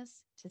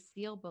righteousness, to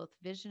seal both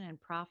vision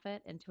and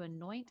prophet, and to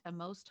anoint a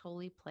most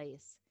holy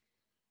place.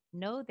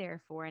 Know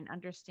therefore and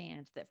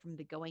understand that from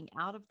the going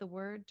out of the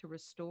word to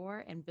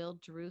restore and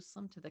build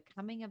Jerusalem to the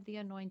coming of the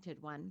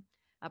anointed one,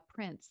 a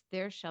prince,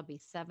 there shall be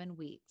 7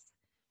 weeks.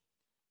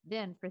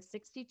 Then for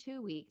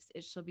 62 weeks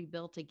it shall be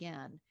built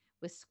again,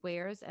 with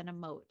squares and a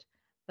moat,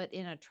 but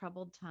in a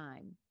troubled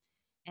time.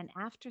 And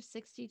after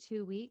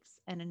 62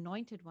 weeks, an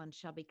anointed one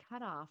shall be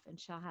cut off and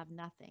shall have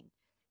nothing.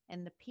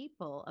 And the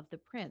people of the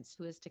prince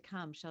who is to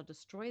come shall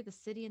destroy the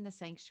city and the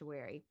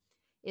sanctuary.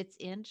 Its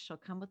end shall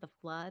come with a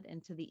flood,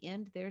 and to the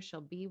end there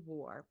shall be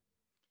war.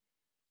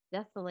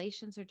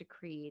 Desolations are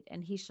decreed,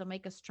 and he shall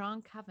make a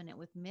strong covenant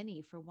with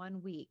many for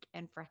 1 week,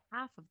 and for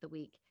half of the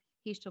week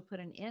he shall put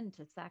an end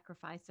to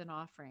sacrifice and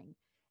offering.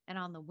 And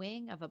on the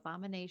wing of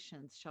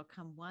abominations shall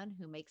come one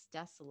who makes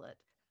desolate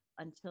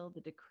until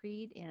the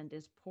decreed end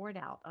is poured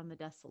out on the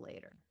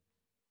desolator.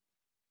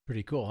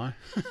 Pretty cool, huh?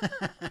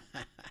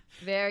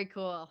 Very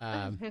cool.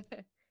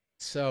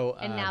 So,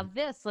 And now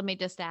this, let me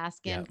just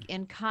ask yeah.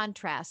 in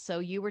contrast. So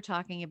you were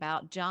talking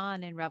about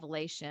John in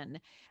Revelation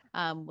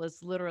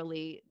was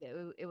literally,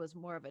 it was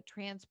more of a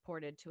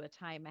transported to a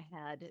time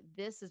ahead.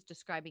 This is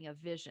describing a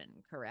vision,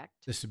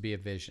 correct? This would be a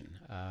vision.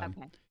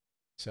 Okay.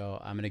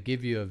 So I'm going to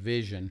give you a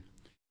vision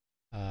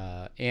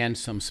and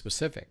some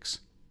specifics.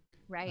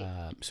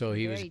 Right. So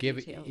he was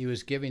Very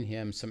detailed. giving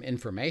him some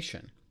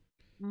information,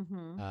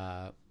 Mm-hmm.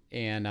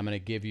 and I'm going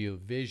to give you a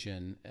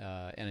vision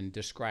and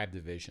describe the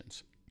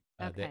visions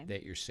Okay.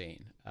 that you're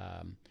seeing.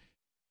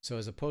 So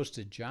as opposed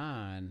to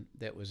John,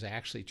 that was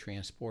actually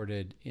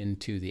transported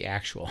into the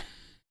actual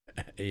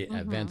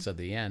events of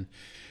the end,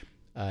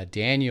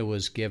 Daniel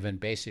was given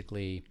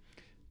basically,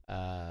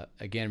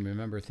 again,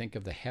 remember, think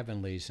of the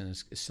heavenlies, and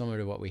it's similar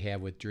to what we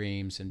have with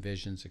dreams and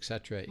visions,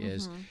 etc.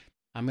 Is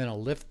I'm going to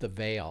lift the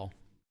veil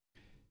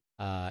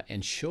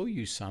and show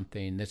you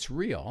something that's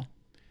real,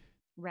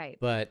 Right.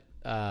 but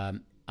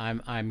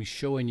I'm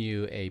showing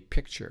you a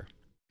picture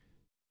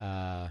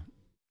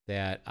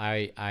that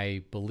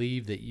I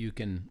believe that you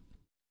can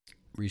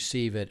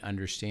receive it,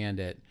 understand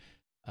it,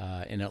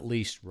 and at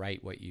least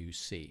write what you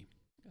see.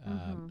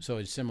 So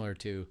it's similar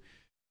to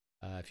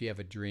if you have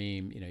a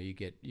dream, you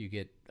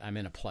get I'm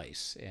in a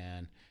place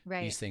and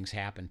Right. these things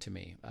happen to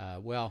me.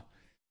 Well,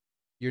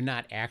 you're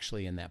not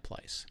actually in that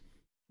place.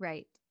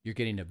 Right. You're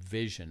getting a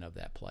vision of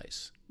that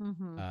place.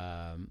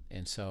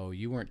 And so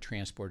you weren't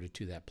transported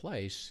to that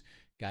place.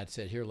 God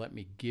said, here, let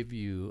me give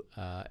you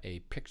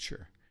a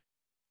picture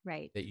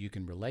Right. that you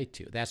can relate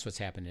to. That's what's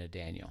happening to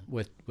Daniel.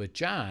 With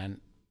John,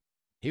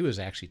 he was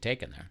actually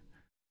taken there.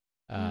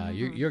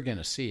 You're going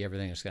to see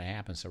everything that's going to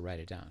happen, so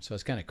write it down. So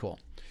it's kind of cool.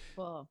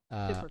 Cool.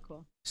 Super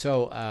cool.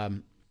 So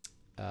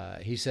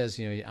he says,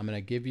 I'm going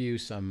to give you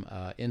some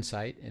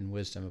insight and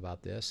wisdom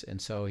about this.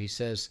 And so he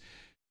says,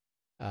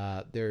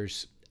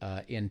 there's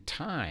in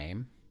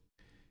time,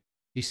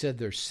 he said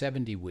there's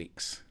 70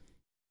 weeks.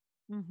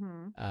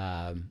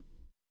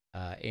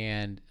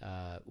 And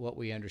what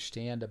we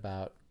understand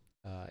about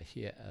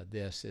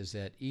this is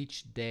that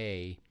each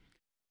day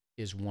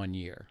is 1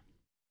 year.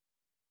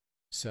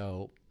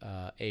 So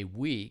a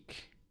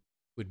week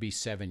would be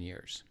 7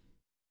 years.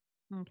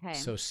 Okay.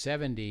 So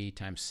 70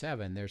 times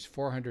 7, there's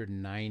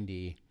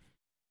 490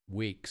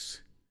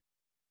 weeks.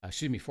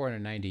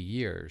 490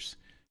 years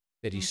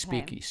that he's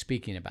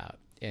speaking about,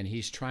 and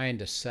he's trying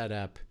to set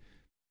up.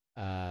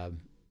 I'm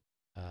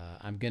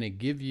going to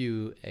give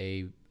you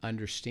a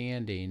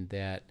understanding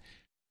that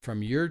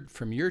from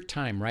your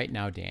time right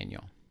now,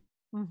 Daniel,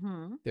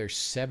 there's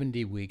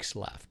 70 weeks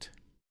left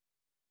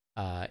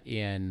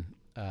in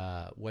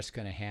what's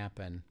going to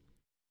happen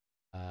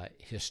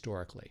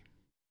historically,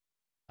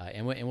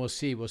 and we'll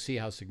see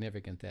how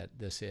significant that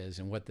this is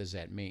and what does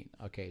that mean.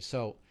 Okay,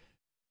 so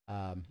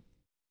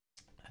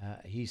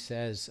he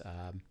says,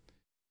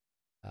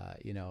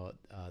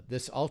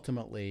 this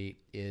ultimately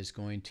is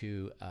going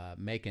to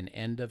make an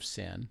end of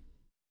sin.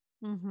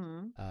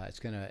 It's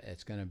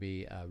gonna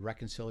be a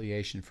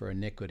reconciliation for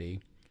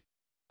iniquity,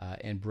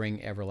 and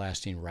bring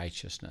everlasting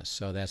righteousness.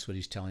 So that's what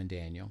he's telling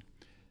Daniel.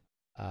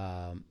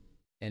 And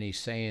he's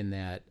saying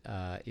that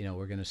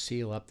we're going to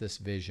seal up this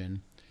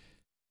vision,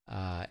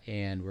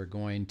 and we're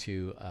going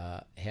to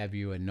have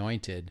you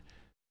anointed,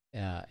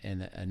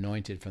 and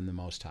anointed from the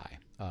Most High.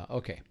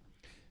 Okay.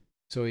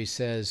 So he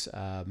says,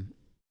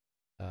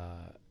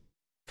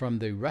 from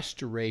the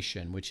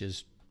restoration, which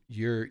is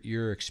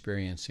you're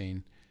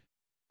experiencing,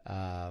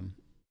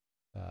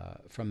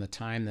 from the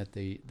time that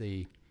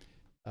the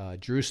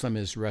Jerusalem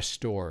is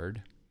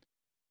restored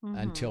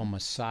until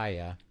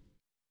Messiah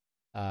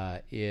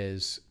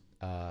is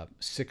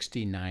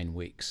 69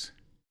 weeks.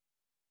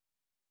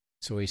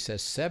 So he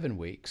says 7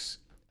 weeks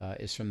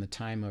is from the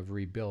time of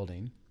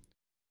rebuilding,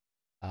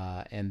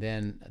 and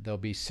then there'll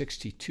be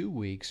 62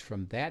 weeks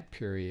from that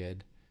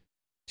period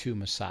to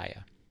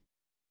Messiah.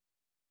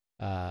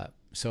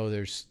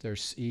 So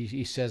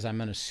he says, I'm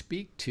going to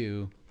speak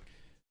to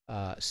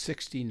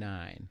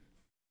 69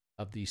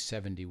 of these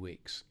 70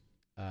 weeks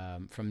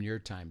from your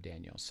time,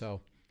 Daniel.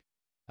 So,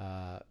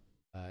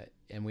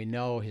 and we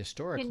know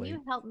historically. Can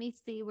you help me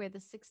see where the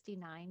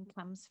 69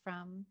 comes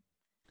from?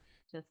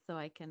 Just so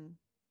I can.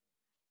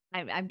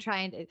 I'm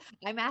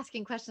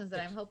asking questions that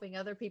I'm hoping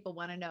other people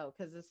want to know,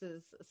 because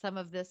some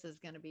of this is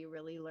going to be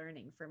really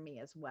learning for me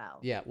as well.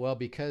 Yeah, well,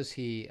 because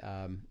he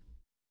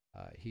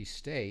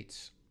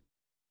states,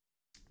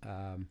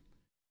 and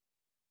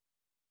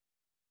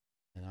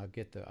I'll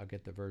get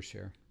the verse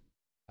here.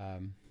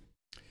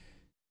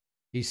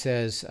 He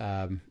says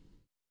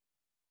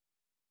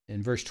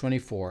in verse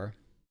 24,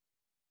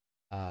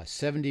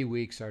 70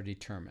 weeks are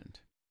determined.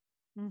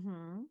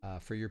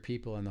 For your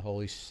people in the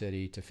holy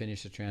city to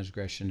finish the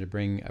transgression, to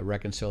bring a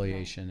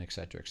reconciliation, et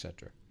cetera, et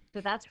cetera.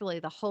 So that's really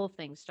the whole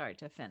thing, start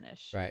to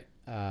finish. Right.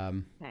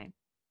 Okay.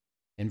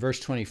 In verse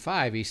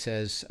 25, he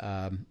says,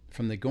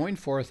 from the going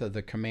forth of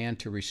the command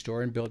to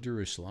restore and build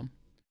Jerusalem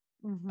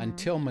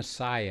until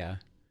Messiah,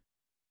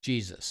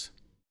 Jesus.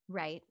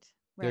 Right.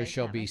 There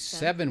shall be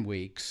 7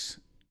 weeks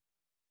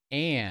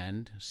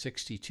and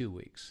 62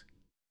 weeks.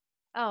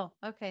 Oh,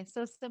 okay.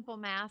 So simple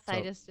math.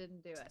 I just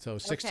didn't do it. So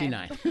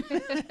 69.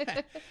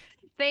 Okay.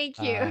 Thank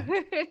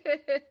you.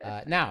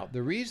 Now,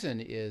 the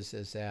reason is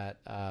that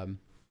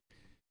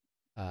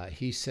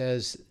he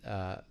says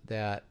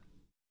that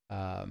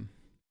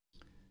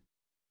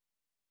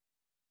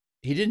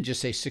he didn't just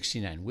say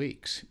 69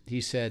 weeks.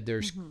 He said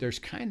there's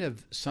kind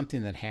of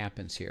something that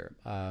happens here.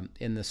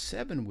 In the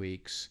 7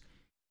 weeks,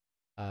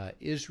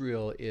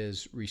 Israel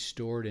is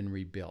restored and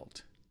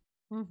rebuilt.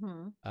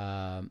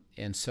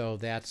 And so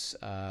that's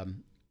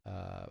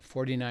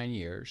 49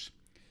 years.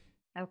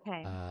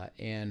 Okay.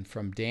 And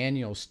from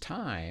Daniel's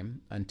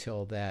time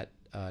until that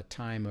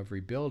time of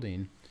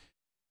rebuilding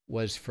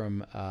was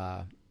from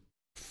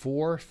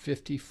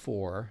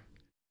 454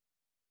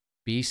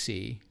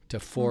 BC to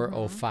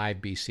 405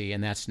 BC,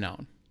 and that's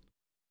known.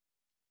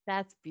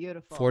 That's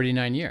beautiful.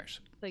 49 years.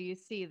 So you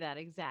see that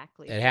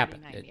exactly. It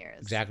happened. Years.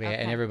 Exactly. Okay.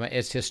 And everybody,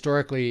 it's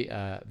historically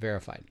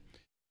verified.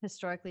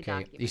 Historically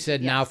documented. He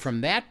said, now from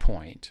that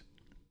point,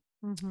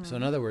 so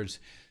in other words,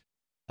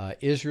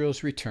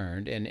 Israel's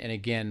returned, and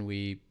again,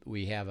 we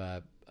have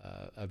a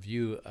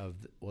view of,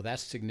 well,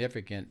 that's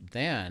significant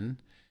then.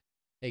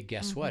 Hey,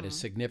 guess what? It's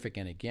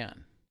significant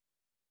again.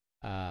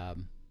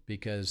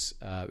 Because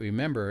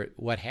remember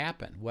what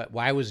happened.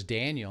 Why was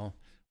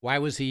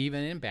he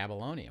even in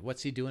Babylonia?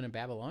 What's he doing in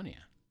Babylonia?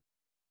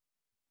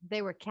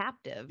 They were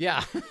captive.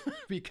 Yeah,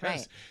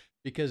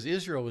 because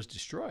Israel was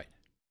destroyed.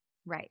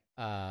 Right.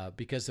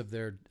 Because of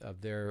their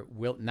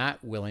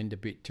not willing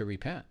to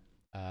repent,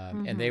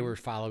 and they were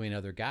following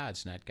other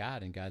gods, not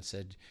God. And God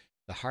said,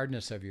 the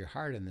hardness of your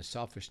heart and the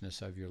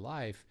selfishness of your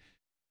life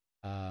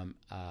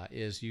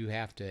is you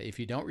have to. If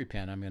you don't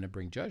repent, I'm going to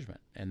bring judgment.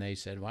 And they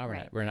said, well,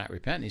 we're not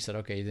repenting. He said,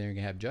 okay, then you're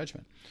going to have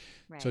judgment.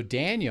 Right. So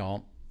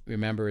Daniel,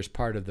 remember, is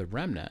part of the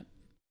remnant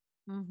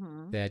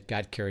that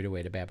got carried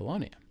away to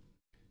Babylonia.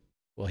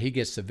 Well, he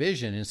gets the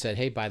vision and said,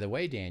 hey, by the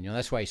way, Daniel,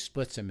 that's why he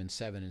splits them in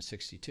 7 and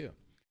 62.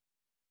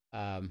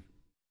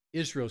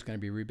 Israel's going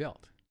to be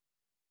rebuilt.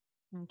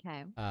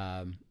 Okay.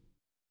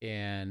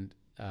 And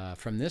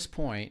from this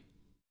point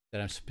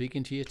that I'm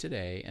speaking to you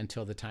today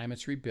until the time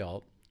it's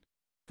rebuilt,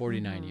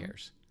 49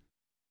 years.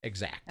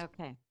 Exact.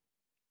 Okay.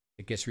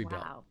 It gets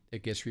rebuilt. Wow.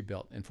 It gets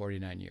rebuilt in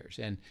 49 years.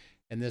 And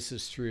this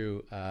is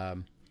through,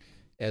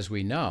 as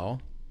we know,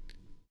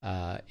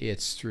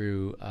 it's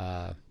through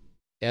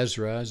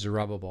Ezra,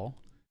 Zerubbabel,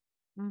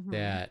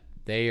 that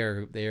they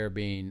are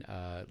being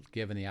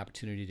given the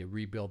opportunity to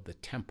rebuild the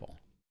temple.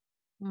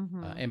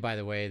 And by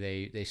the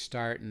way, they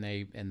start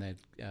and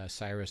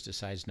Cyrus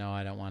decides, no,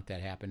 I don't want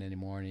that happen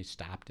anymore, and he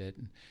stopped it.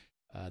 And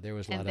there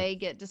was a lot they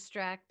get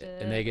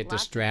distracted. And they get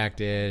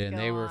distracted, and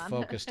they were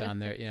focused on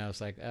their, it's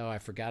like, oh, I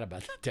forgot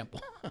about the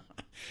temple.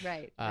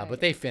 Right.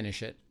 But they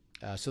finish it.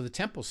 So the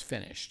temple's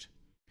finished,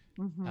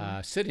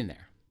 sitting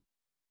there.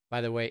 By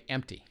the way,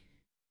 empty.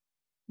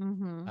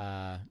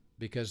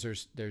 Because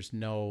there's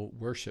no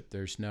worship,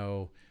 there's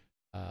no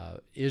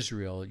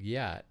Israel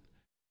yet,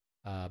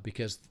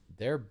 because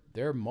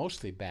they're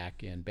mostly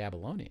back in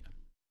Babylonia.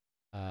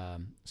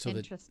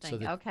 Interesting.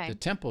 The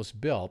temple's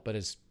built, but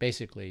it's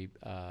basically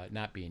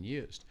not being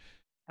used.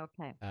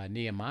 Okay.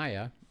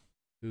 Nehemiah,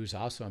 who's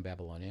also in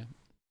Babylonia,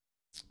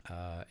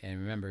 and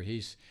remember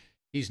he's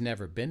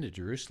never been to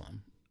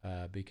Jerusalem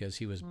because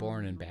he was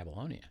born in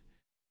Babylonia.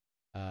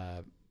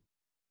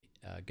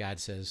 God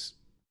says,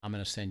 I'm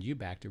going to send you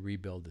back to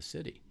rebuild the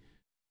city.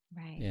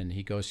 Right. And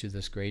he goes through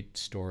this great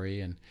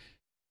story, and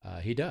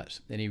he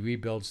does. Then he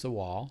rebuilds the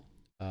wall.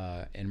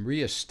 and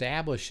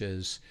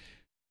reestablishes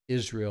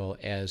Israel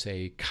as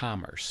a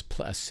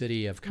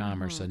city of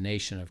commerce, a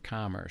nation of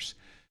commerce,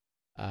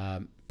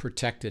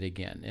 protected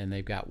again. And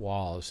they've got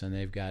walls and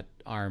they've got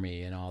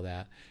army and all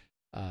that.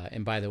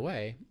 And by the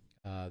way,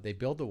 they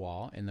build the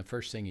wall, and the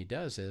first thing he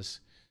does is,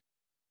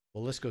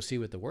 well, let's go see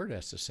what the word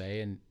has to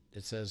say. And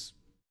it says,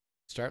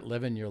 start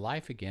living your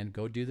life again.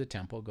 Go do the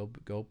temple.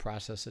 Go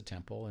process the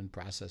temple and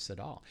process it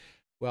all.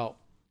 Well,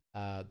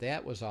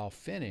 that was all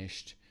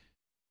finished,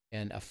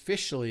 and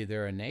officially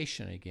they're a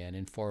nation again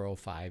in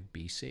 405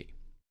 BC,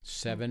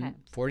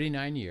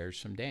 49 years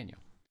from Daniel.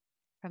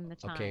 From the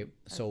time. Okay,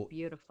 so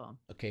beautiful.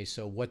 Okay,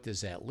 so what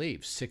does that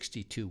leave?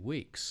 62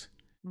 weeks.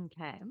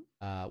 Okay.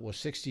 Well,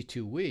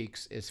 62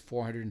 weeks is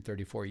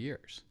 434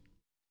 years.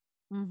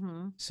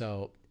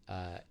 So,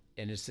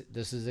 and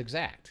this is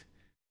exact.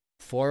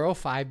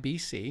 405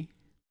 BC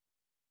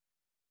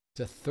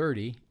to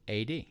 30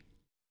 AD.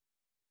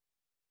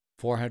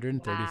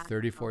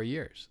 34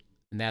 years.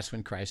 And that's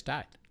when Christ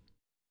died,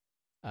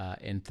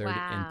 in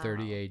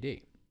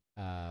 30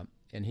 AD.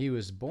 And he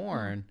was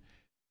born,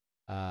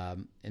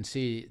 and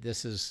see,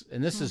 this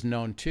is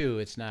known too.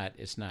 It's not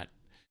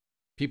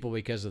people,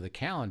 because of the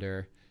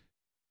calendar,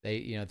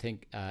 they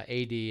think AD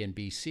and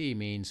BC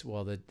means,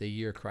 well, the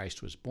year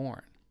Christ was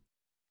born.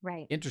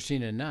 Right.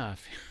 Interesting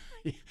enough,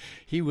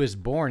 he was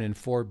born in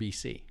 4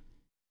 BC.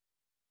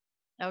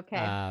 Okay.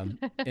 And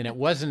it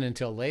wasn't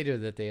until later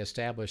that they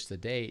established the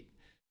date,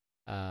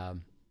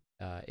 and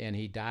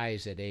he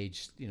dies at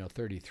age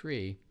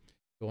 33,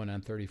 going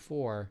on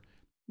 34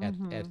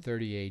 at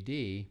 30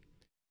 AD,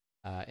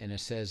 and it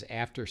says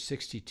after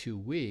 62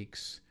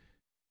 weeks,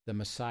 the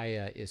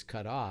Messiah is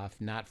cut off,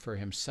 not for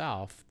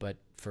himself, but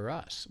for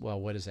us. Well,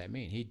 what does that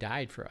mean? He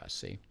died for us,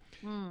 see?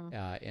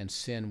 And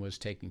sin was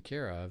taken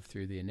care of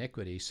through the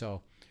iniquity.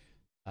 So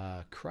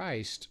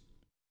Christ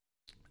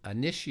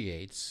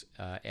initiates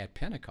at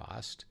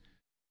Pentecost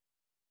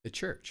the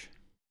church.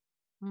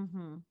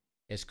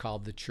 It's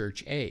called the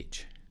church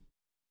age.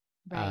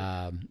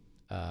 Right.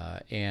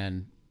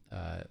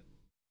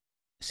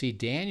 See,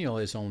 Daniel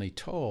is only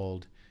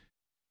told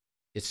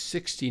it's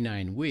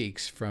 69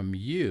 weeks from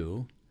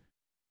you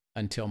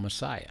until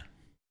Messiah.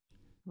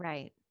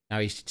 Right. Now,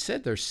 he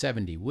said there's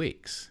 70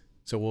 weeks.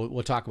 So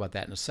we'll talk about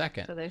that in a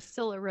second. So there's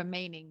still a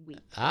remaining week.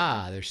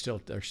 There's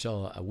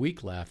still a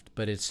week left,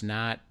 but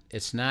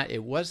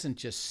it wasn't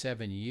just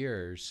 7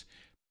 years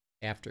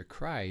after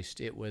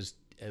Christ. It was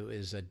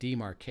a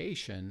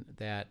demarcation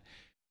that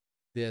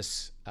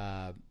this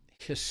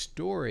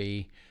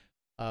history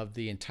of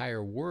the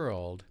entire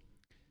world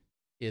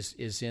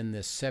is in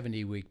this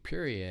 70-week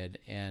period,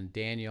 and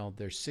Daniel,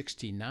 there's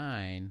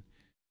 69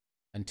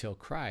 until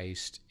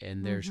Christ,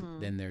 and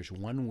then there's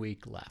 1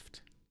 week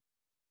left.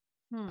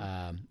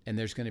 And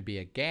there's going to be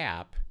a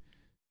gap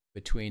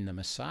between the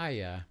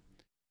Messiah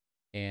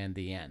and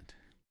the end.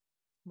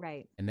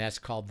 Right. And that's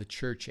called the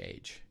church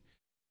age.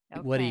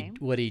 Okay.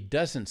 What he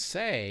doesn't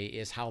say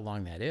is how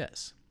long that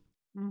is.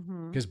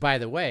 Because, by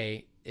the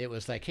way, it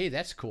was like, hey,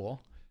 that's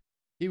cool.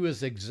 He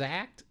was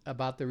exact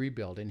about the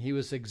rebuilding. He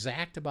was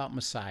exact about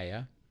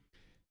Messiah.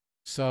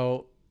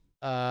 So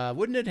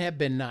wouldn't it have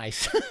been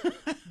nice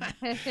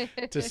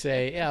to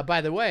say, yeah,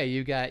 by the way,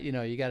 you got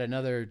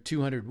another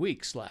 200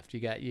 weeks left. You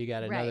got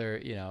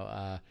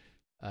another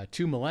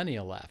 2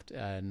 millennia left,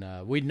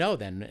 and we'd know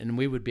then, and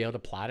we would be able to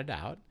plot it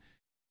out,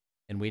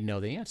 and we'd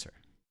know the answer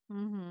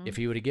if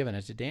he would have given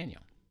it to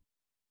Daniel.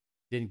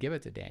 Didn't give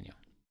it to Daniel.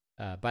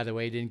 By the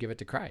way, he didn't give it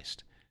to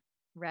Christ.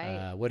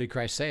 Right. What did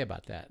Christ say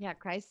about that? Yeah,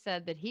 Christ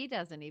said that he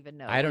doesn't even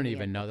know. I don't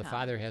even know. The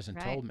Father hasn't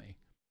Right. told me.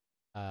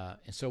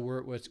 And so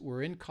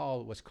we're in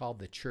what's called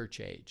the church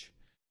age.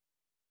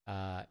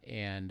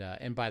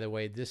 And by the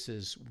way, this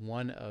is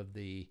one of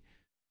the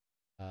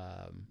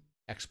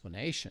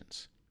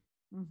explanations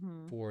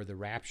for the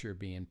rapture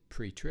being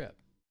pre-trib.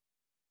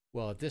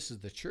 Well, if this is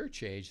the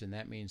church age, then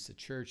that means the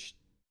church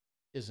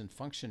isn't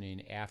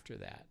functioning after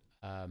that.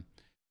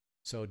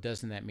 So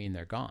doesn't that mean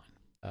they're gone?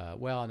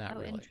 Well, not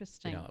really.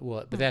 Interesting.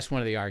 But that's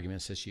one of the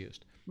arguments that's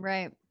used.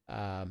 Right.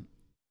 And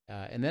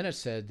then it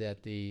said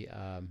that the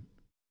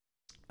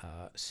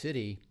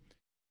city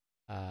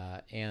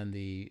and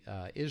the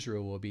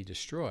Israel will be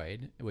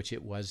destroyed, which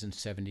it was in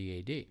 70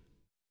 AD.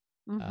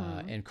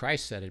 And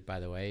Christ said it, by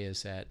the way,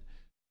 is that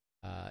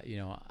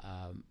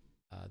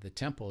the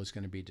temple is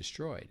going to be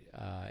destroyed,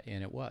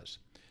 and it was.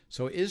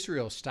 So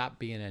Israel stopped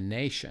being a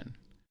nation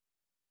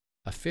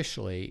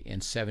officially in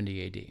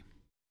 70 AD.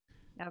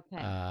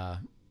 Okay.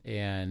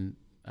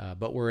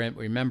 But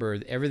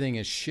remember, everything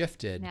is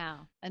shifted.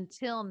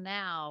 Until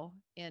now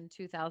in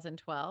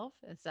 2012,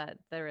 is that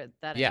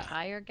that Yeah.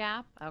 entire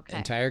gap? Okay.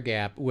 Entire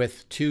gap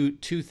with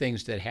two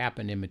things that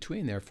happened in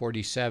between there.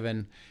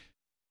 47,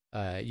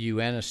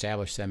 UN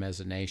established them as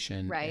a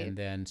nation. Right. And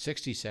then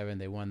 67,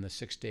 they won the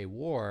 6-Day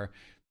War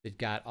that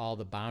got all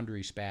the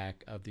boundaries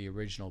back of the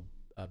original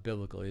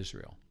biblical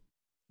Israel.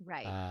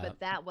 Right.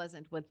 But that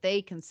wasn't what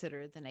they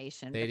considered the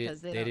nation,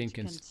 because they don't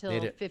until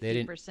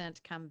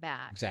 50% come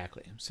back.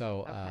 Exactly.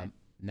 So Okay.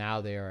 now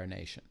they are a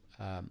nation.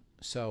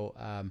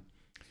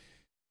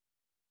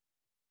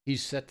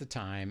 He's set the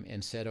time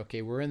and said,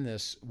 okay, we're in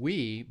this,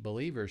 we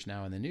believers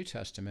now in the New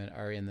Testament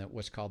are in the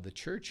what's called the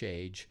church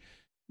age,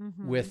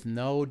 with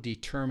no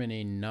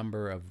determining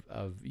number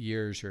of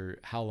years or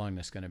how long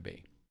that's going to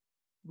be.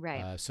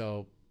 Right.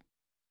 So,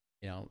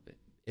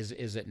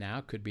 is it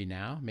now? Could be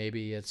now.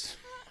 Maybe it's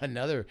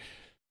another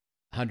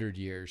 100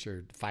 years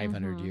or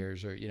 500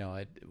 years, or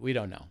we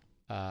don't know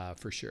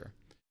for sure.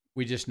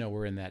 We just know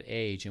we're in that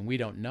age, and we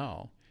don't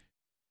know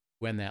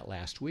when that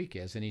last week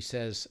is. And he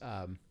says,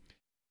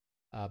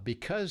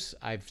 because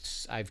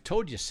I've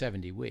told you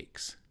 70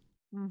 weeks,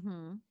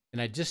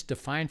 and I just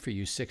defined for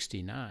you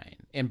 69.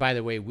 And by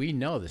the way, we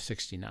know the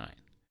 69.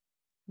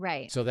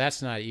 Right. So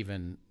that's not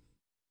even,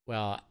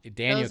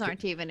 Daniel. Those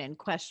aren't even in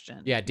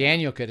question. Yeah,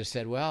 Daniel could have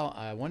said, well,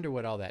 I wonder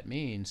what all that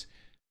means.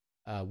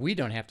 We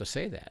don't have to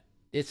say that.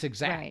 It's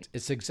exact. Right.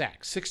 It's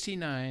exact.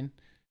 69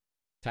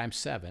 times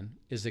 7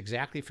 is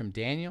exactly from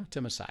Daniel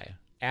to Messiah.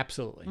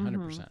 Absolutely,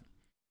 100%.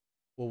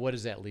 Well, what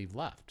does that leave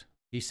left?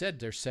 He said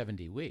there's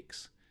 70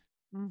 weeks.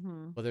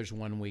 Well, there's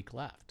 1 week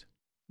left.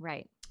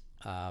 Right.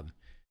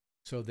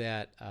 So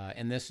that,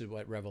 and this is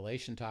what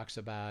Revelation talks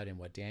about, and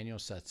what Daniel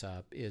sets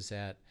up, is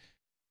that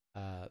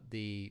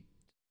the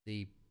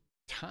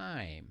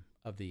time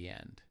of the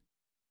end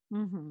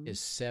is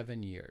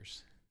 7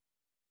 years.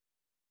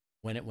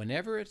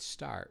 Whenever it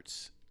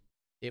starts,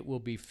 it will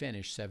be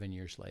finished 7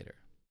 years later.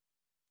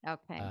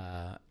 Okay.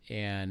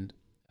 And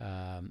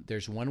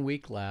there's 1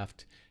 week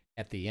left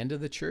at the end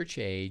of the church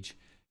age.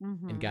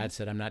 And God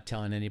said, I'm not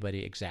telling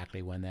anybody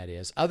exactly when that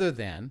is, other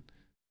than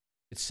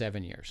it's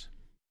 7 years.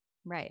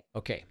 Right.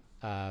 Okay.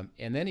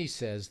 And then he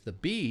says, the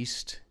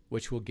beast,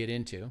 which we'll get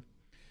into,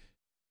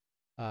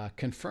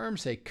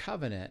 confirms a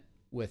covenant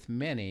with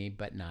many,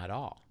 but not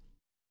all.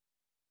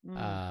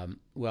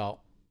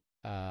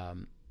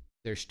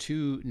 There's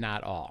two,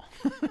 not all.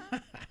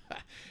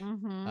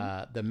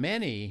 The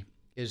many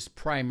is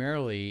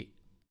primarily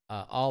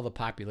all the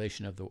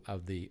population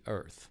of the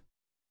earth.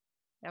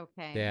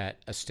 Okay. That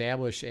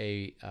establish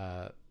a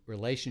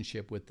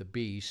relationship with the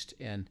beast,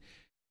 and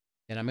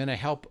I'm going to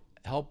help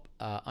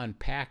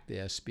unpack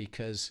this,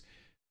 because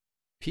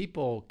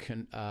people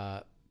can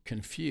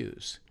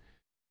confuse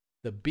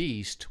the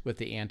beast with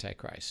the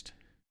Antichrist.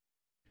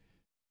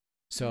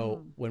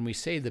 So when we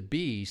say the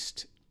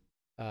beast,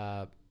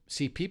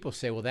 people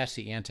say, well, that's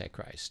the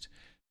Antichrist.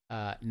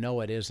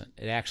 No, it isn't.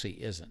 It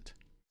actually isn't.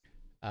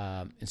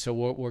 And so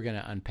we're going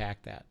to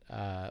unpack that.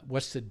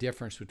 What's the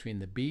difference between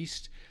the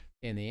beast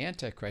and the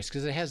Antichrist?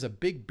 Because it has a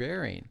big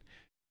bearing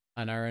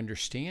on our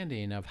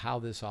understanding of how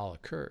this all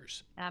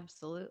occurs.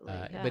 Absolutely.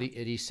 But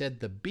he said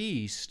the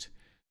beast,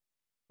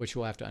 which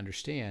we'll have to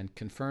understand,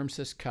 confirms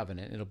this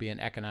covenant. It'll be an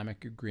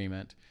economic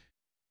agreement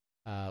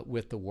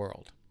with the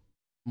world,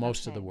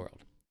 most of the world,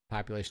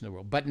 population of the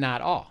world, but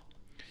not all.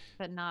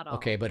 But not all.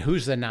 Okay, but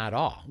who's the not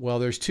all? Well,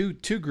 there's two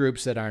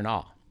groups that aren't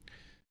all.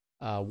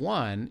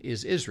 One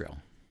is Israel.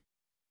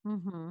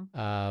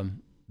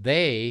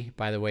 They,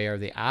 by the way, are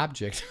the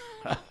object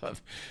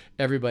of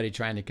everybody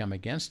trying to come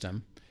against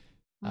them,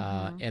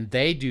 and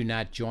they do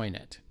not join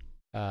it.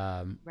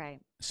 Right.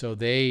 So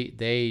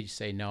they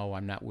say, no,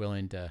 I'm not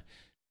willing to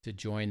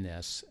join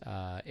this,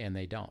 and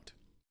they don't.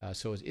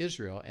 So is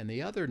Israel, and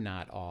the other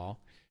not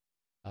all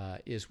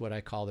is what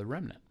I call the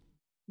remnant.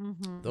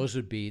 Those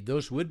would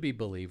be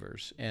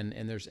believers, and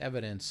there's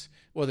evidence.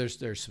 Well,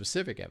 there's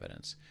specific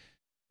evidence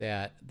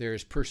that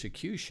there's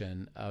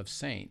persecution of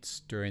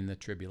saints during the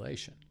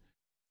tribulation,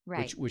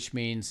 right? Which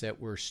means that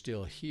we're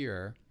still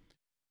here,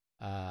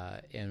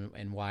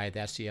 and why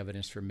that's the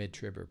evidence for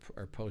mid-trib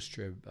or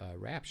post-trib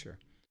rapture.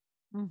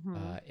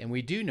 And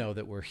we do know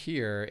that we're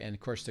here, and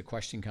of course the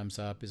question comes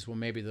up is, well,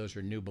 maybe those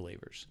are new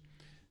believers.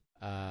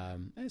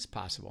 It's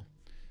possible,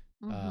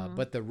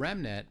 but the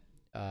remnant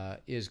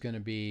is going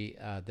to be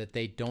that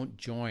they don't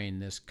join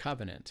this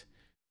covenant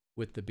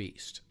with the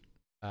beast.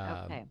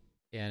 Okay.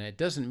 And it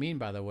doesn't mean,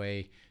 by the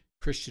way,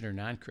 Christian or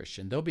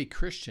non-Christian. There'll be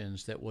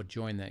Christians that will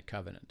join that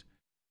covenant.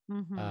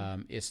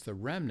 It's the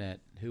remnant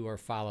who are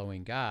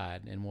following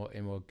God, and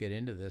we'll get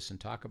into this and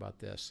talk about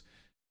this.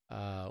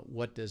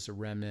 What does the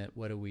remnant?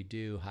 What do we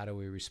do? How do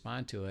we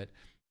respond to it?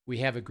 We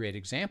have a great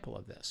example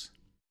of this: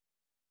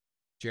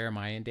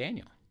 Jeremiah and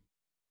Daniel.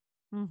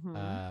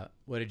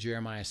 What did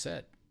Jeremiah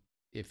said?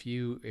 If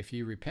you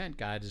repent,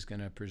 God is going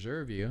to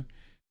preserve you.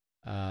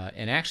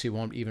 And actually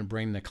won't even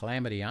bring the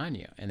calamity on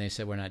you. And they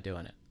said, we're not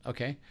doing it.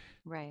 Okay.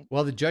 Right.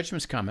 Well, the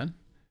judgment's coming.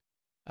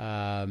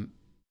 And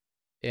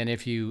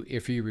if you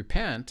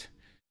repent,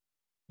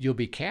 you'll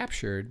be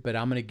captured, but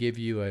I'm going to give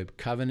you a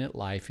covenant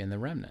life in the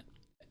remnant.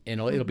 And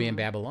it'll be in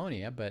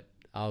Babylonia, but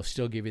I'll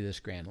still give you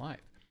this grand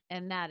life.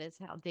 And that is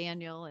how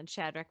Daniel and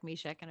Shadrach,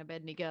 Meshach, and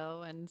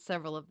Abednego and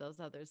several of those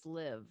others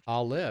lived.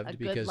 All lived a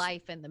because good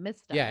life in the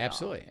midst of yeah, it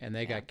absolutely. all. And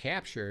they got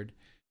captured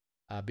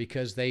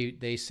because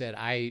they said,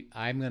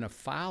 I'm going to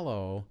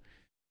follow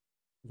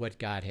what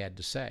God had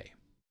to say.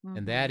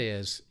 And that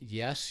is,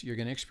 yes, you're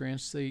going to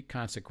experience the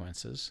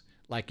consequences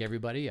like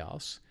everybody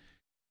else,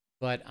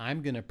 but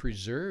I'm going to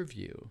preserve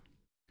you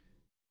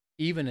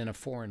even in a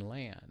foreign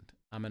land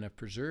I'm going to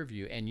preserve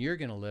you, and you're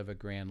going to live a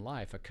grand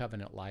life, a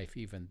covenant life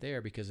even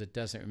there, because it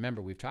doesn't,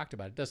 remember, we've talked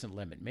about it, doesn't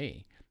limit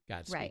me,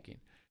 God Right. speaking.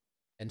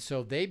 And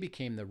so they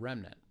became the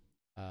remnant.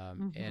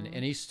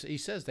 And he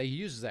says, he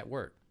uses that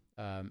word.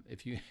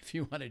 If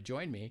you want to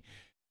join me,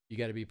 you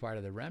got to be part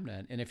of the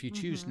remnant. And if you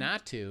choose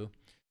not to,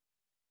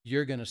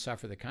 you're going to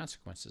suffer the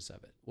consequences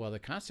of it. Well, the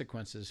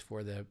consequences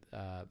for the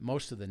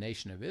most of the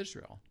nation of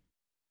Israel,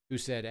 who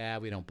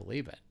said, we don't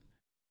believe it,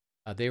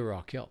 they were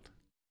all killed,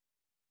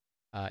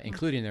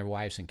 including their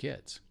wives and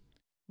kids.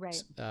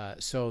 Right.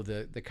 So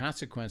the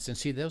consequence, and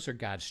see, those are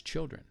God's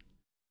children.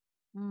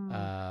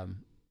 And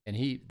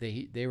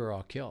they were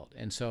all killed.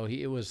 And so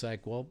it was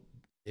like, well,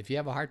 if you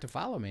have a heart to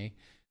follow me,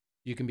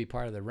 you can be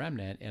part of the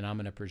remnant, and I'm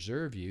going to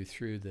preserve you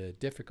through the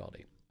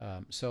difficulty.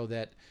 So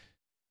that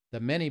the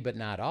many but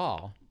not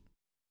all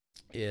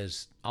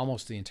is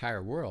almost the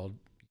entire world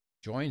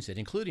joins it,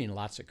 including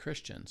lots of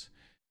Christians.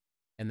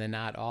 And then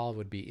not all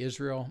would be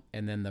Israel,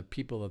 and then the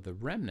people of the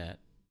remnant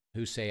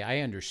who say, I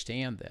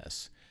understand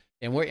this.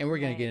 And we're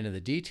going to get into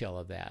the detail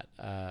of that,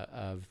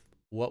 of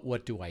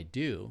what do I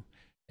do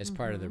as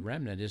part of the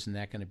remnant? Isn't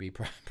that going to be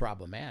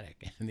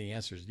problematic? And the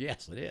answer is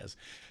yes, it is.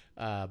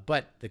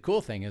 But the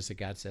cool thing is that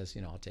God says,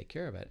 I'll take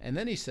care of it. And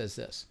then he says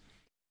this,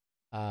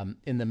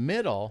 in the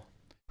middle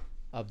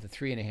of the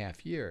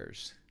 3.5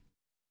 years,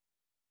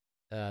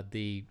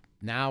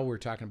 now we're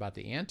talking about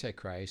the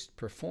Antichrist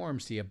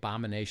performs the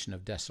abomination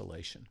of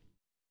desolation.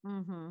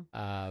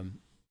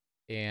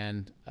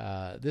 And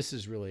this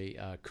is really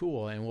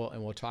cool, and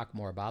we'll talk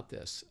more about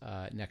this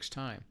next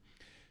time.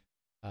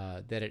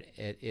 That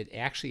it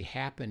actually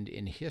happened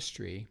in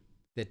history,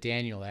 that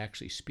Daniel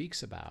actually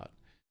speaks about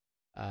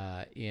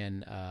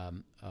in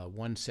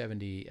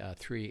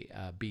 173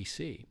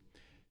 BC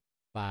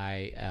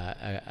by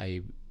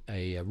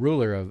a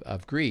ruler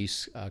of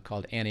Greece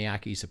called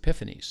Antiochus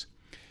Epiphanes.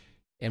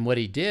 And what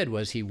he did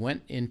was he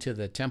went into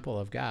the temple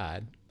of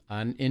God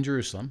in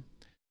Jerusalem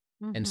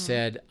and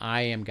said,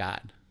 I am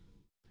God,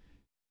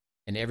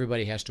 and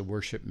everybody has to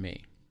worship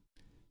me.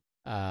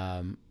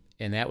 And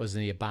that was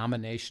the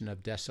abomination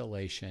of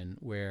desolation,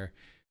 where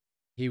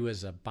he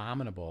was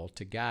abominable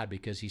to God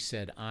because he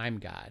said, I'm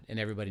God, and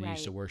everybody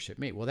needs to worship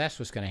me. Well, that's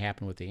what's going to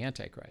happen with the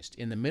Antichrist.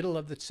 In the middle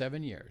of the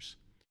 7 years,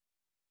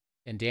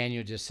 and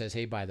Daniel just says,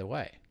 hey, by the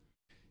way,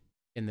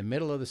 in the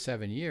middle of the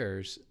 7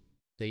 years,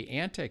 the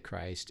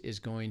Antichrist is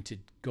going to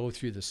go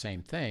through the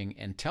same thing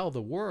and tell the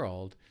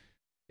world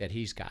that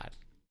he's God,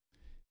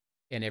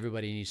 and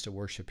everybody needs to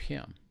worship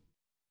him.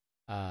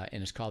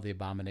 And it's called the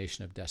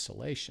abomination of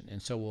desolation.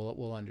 And so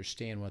we'll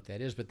understand what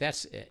that is. But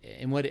that's,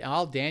 and what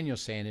all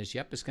Daniel's saying is,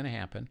 yep, it's going to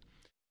happen.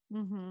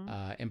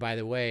 And by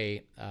the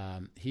way,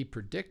 he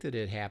predicted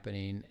it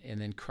happening.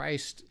 And then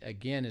Christ,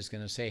 again, is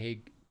going to say,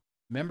 hey,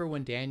 remember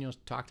when Daniel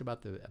talked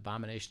about the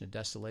abomination of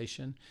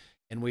desolation?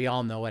 And we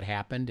all know what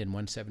happened in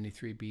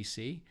 173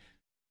 BC.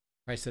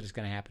 Christ said it's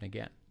going to happen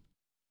again.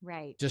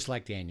 Right. Just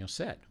like Daniel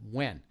said.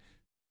 When?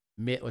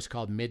 It was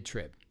called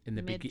mid-trib, in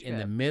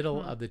the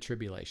middle of the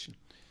tribulation.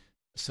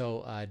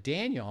 So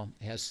Daniel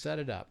has set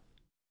it up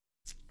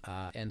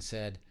and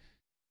said,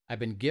 I've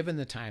been given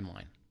the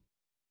timeline,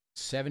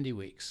 70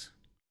 weeks.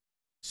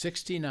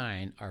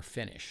 69 are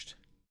finished.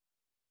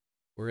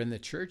 We're in the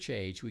church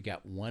age. We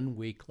got 1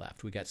 week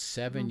left. We got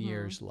 7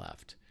 years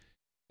left.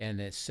 And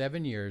that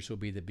 7 years will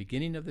be the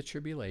beginning of the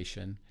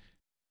tribulation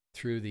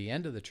through the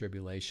end of the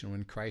tribulation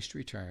when Christ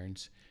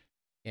returns.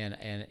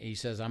 And he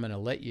says, I'm going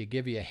to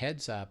give you a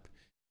heads up.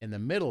 In the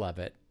middle of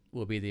it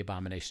will be the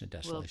abomination of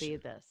desolation. Will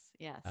be this.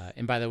 Yes.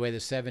 And by the way, the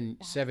seven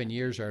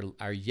years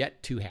are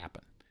yet to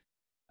happen.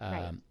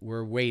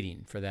 We're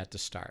waiting for that to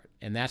start.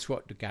 And that's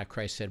what God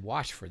Christ said,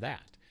 watch for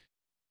that.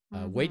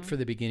 Wait for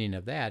the beginning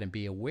of that and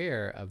be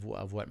aware of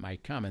what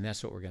might come. And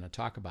that's what we're going to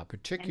talk about,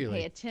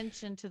 particularly. And pay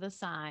attention to the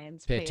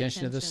signs. Pay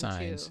attention to the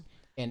signs.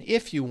 And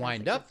if you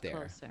wind up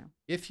there,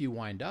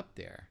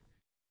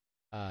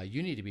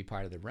 you need to be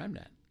part of the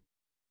remnant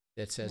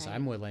that says,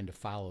 I'm willing to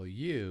follow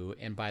you.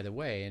 And by the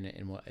way,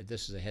 and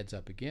this is a heads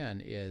up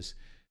again, is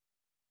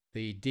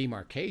the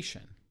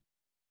demarcation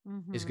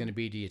is going to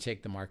be, do you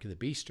take the mark of the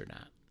beast or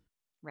not?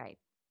 Right.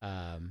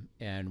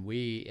 And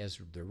we,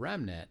 as the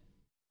remnant,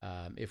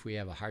 if we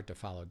have a heart to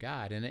follow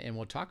God, and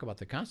we'll talk about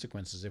the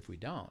consequences if we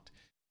don't,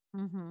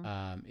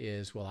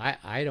 is, well,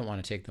 I don't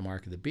want to take the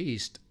mark of the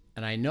beast,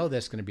 and I know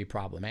that's going to be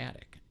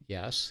problematic.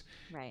 Yes.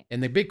 Right.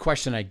 And the big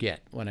question I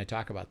get when I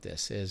talk about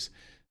this is,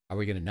 are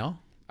we going to know?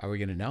 Are we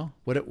going to know?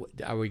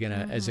 Are we going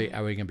to?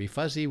 Are we going to be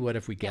fuzzy? What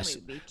if we guess?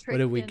 What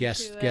if we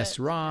guess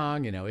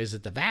wrong? Is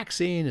it the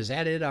vaccine? Is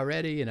that it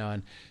already?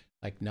 And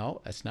like,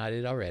 no, that's not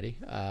it already.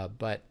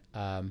 But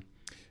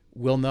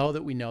we'll know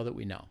that we know that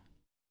we know,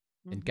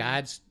 and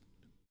God's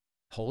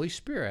Holy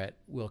Spirit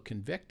will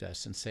convict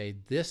us and say,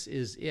 "This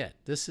is it.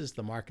 This is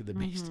the mark of the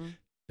beast.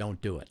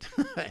 Don't do it."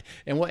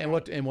 and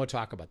we'll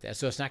talk about that.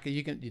 So it's not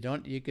you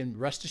can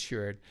rest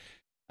assured.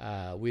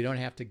 We don't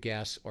have to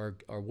guess or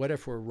what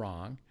if we're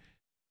wrong.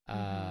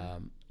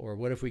 Or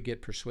what if we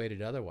get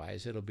persuaded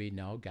otherwise? It'll be,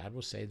 no, God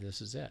will say this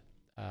is it,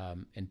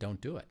 and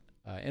don't do it.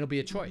 It'll be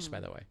a choice,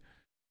 by the way.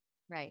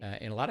 Right.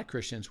 And a lot of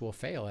Christians will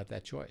fail at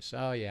that choice.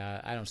 Oh yeah,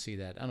 I don't see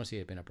that. I don't see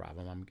it being a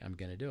problem. I'm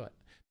going to do it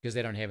because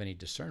they don't have any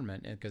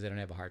discernment and because they don't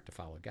have a heart to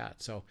follow God.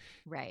 So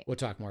Right. we'll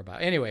talk more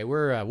about it. Anyway,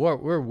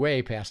 we're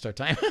way past our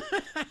time.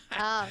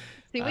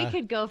 See, we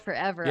could go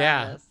forever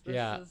yeah, on this.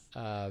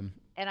 yeah.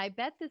 And I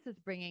bet this is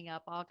bringing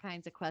up all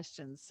kinds of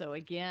questions. So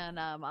again,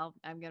 I'm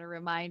going to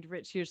remind,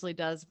 Rich usually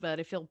does, but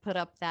if you'll put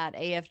up that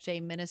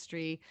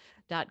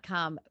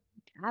afjministry.com,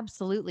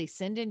 absolutely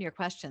send in your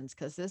questions,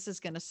 because this is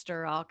going to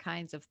stir all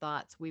kinds of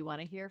thoughts. We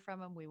want to hear from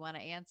them. We want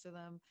to answer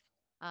them,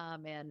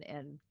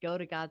 and go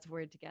to God's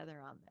word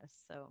together on this.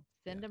 So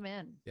send them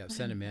in. Yeah,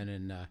 send them in.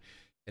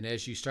 And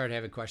as you start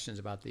having questions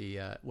about the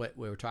what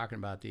we were talking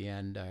about at the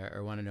end,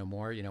 or want to know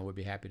more, we'd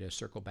be happy to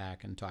circle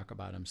back and talk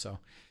about them. So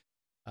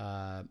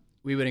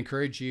we would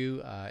encourage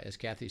you, as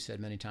Kathy said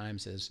many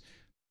times,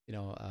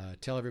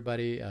 tell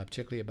everybody,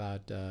 particularly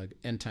about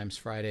End Times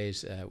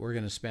Fridays. We're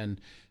going to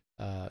spend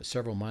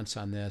several months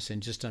on this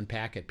and just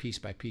unpack it piece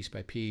by piece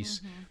by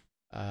piece,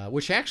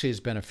 which actually is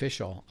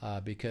beneficial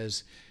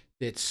because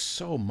it's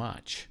so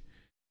much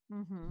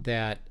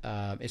that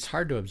it's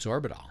hard to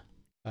absorb it all.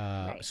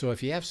 Right. So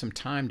if you have some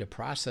time to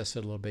process it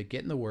a little bit,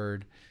 get in the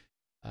Word,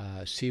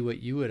 see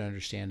what you would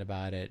understand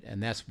about it,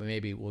 and that's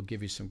maybe we'll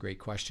give you some great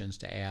questions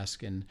to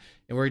ask, and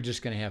we're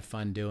just going to have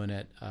fun doing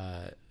it,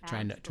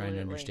 trying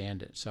to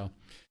understand it. So,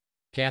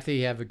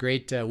 Kathy, have a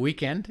great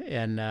weekend,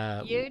 and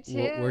you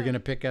too. We're going to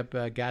pick up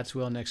God's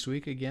Will next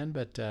week again,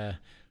 but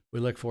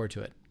we look forward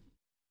to it.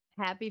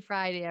 Happy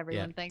Friday,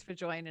 everyone. Yep. Thanks for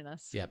joining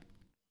us. Yep.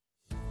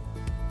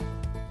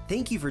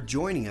 Thank you for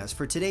joining us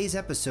for today's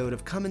episode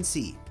of Come and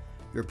See,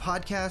 your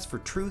podcast for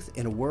truth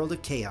in a world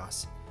of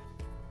chaos.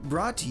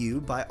 Brought to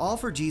you by All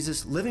for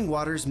Jesus Living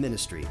Waters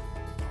Ministry.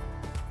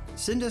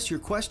 Send us your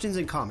questions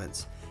and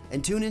comments,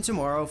 and tune in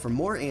tomorrow for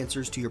more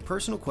answers to your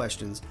personal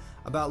questions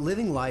about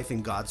living life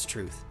in God's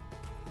truth.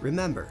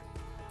 Remember,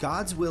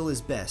 God's will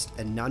is best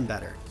and none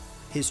better.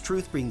 His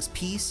truth brings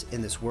peace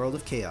in this world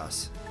of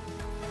chaos.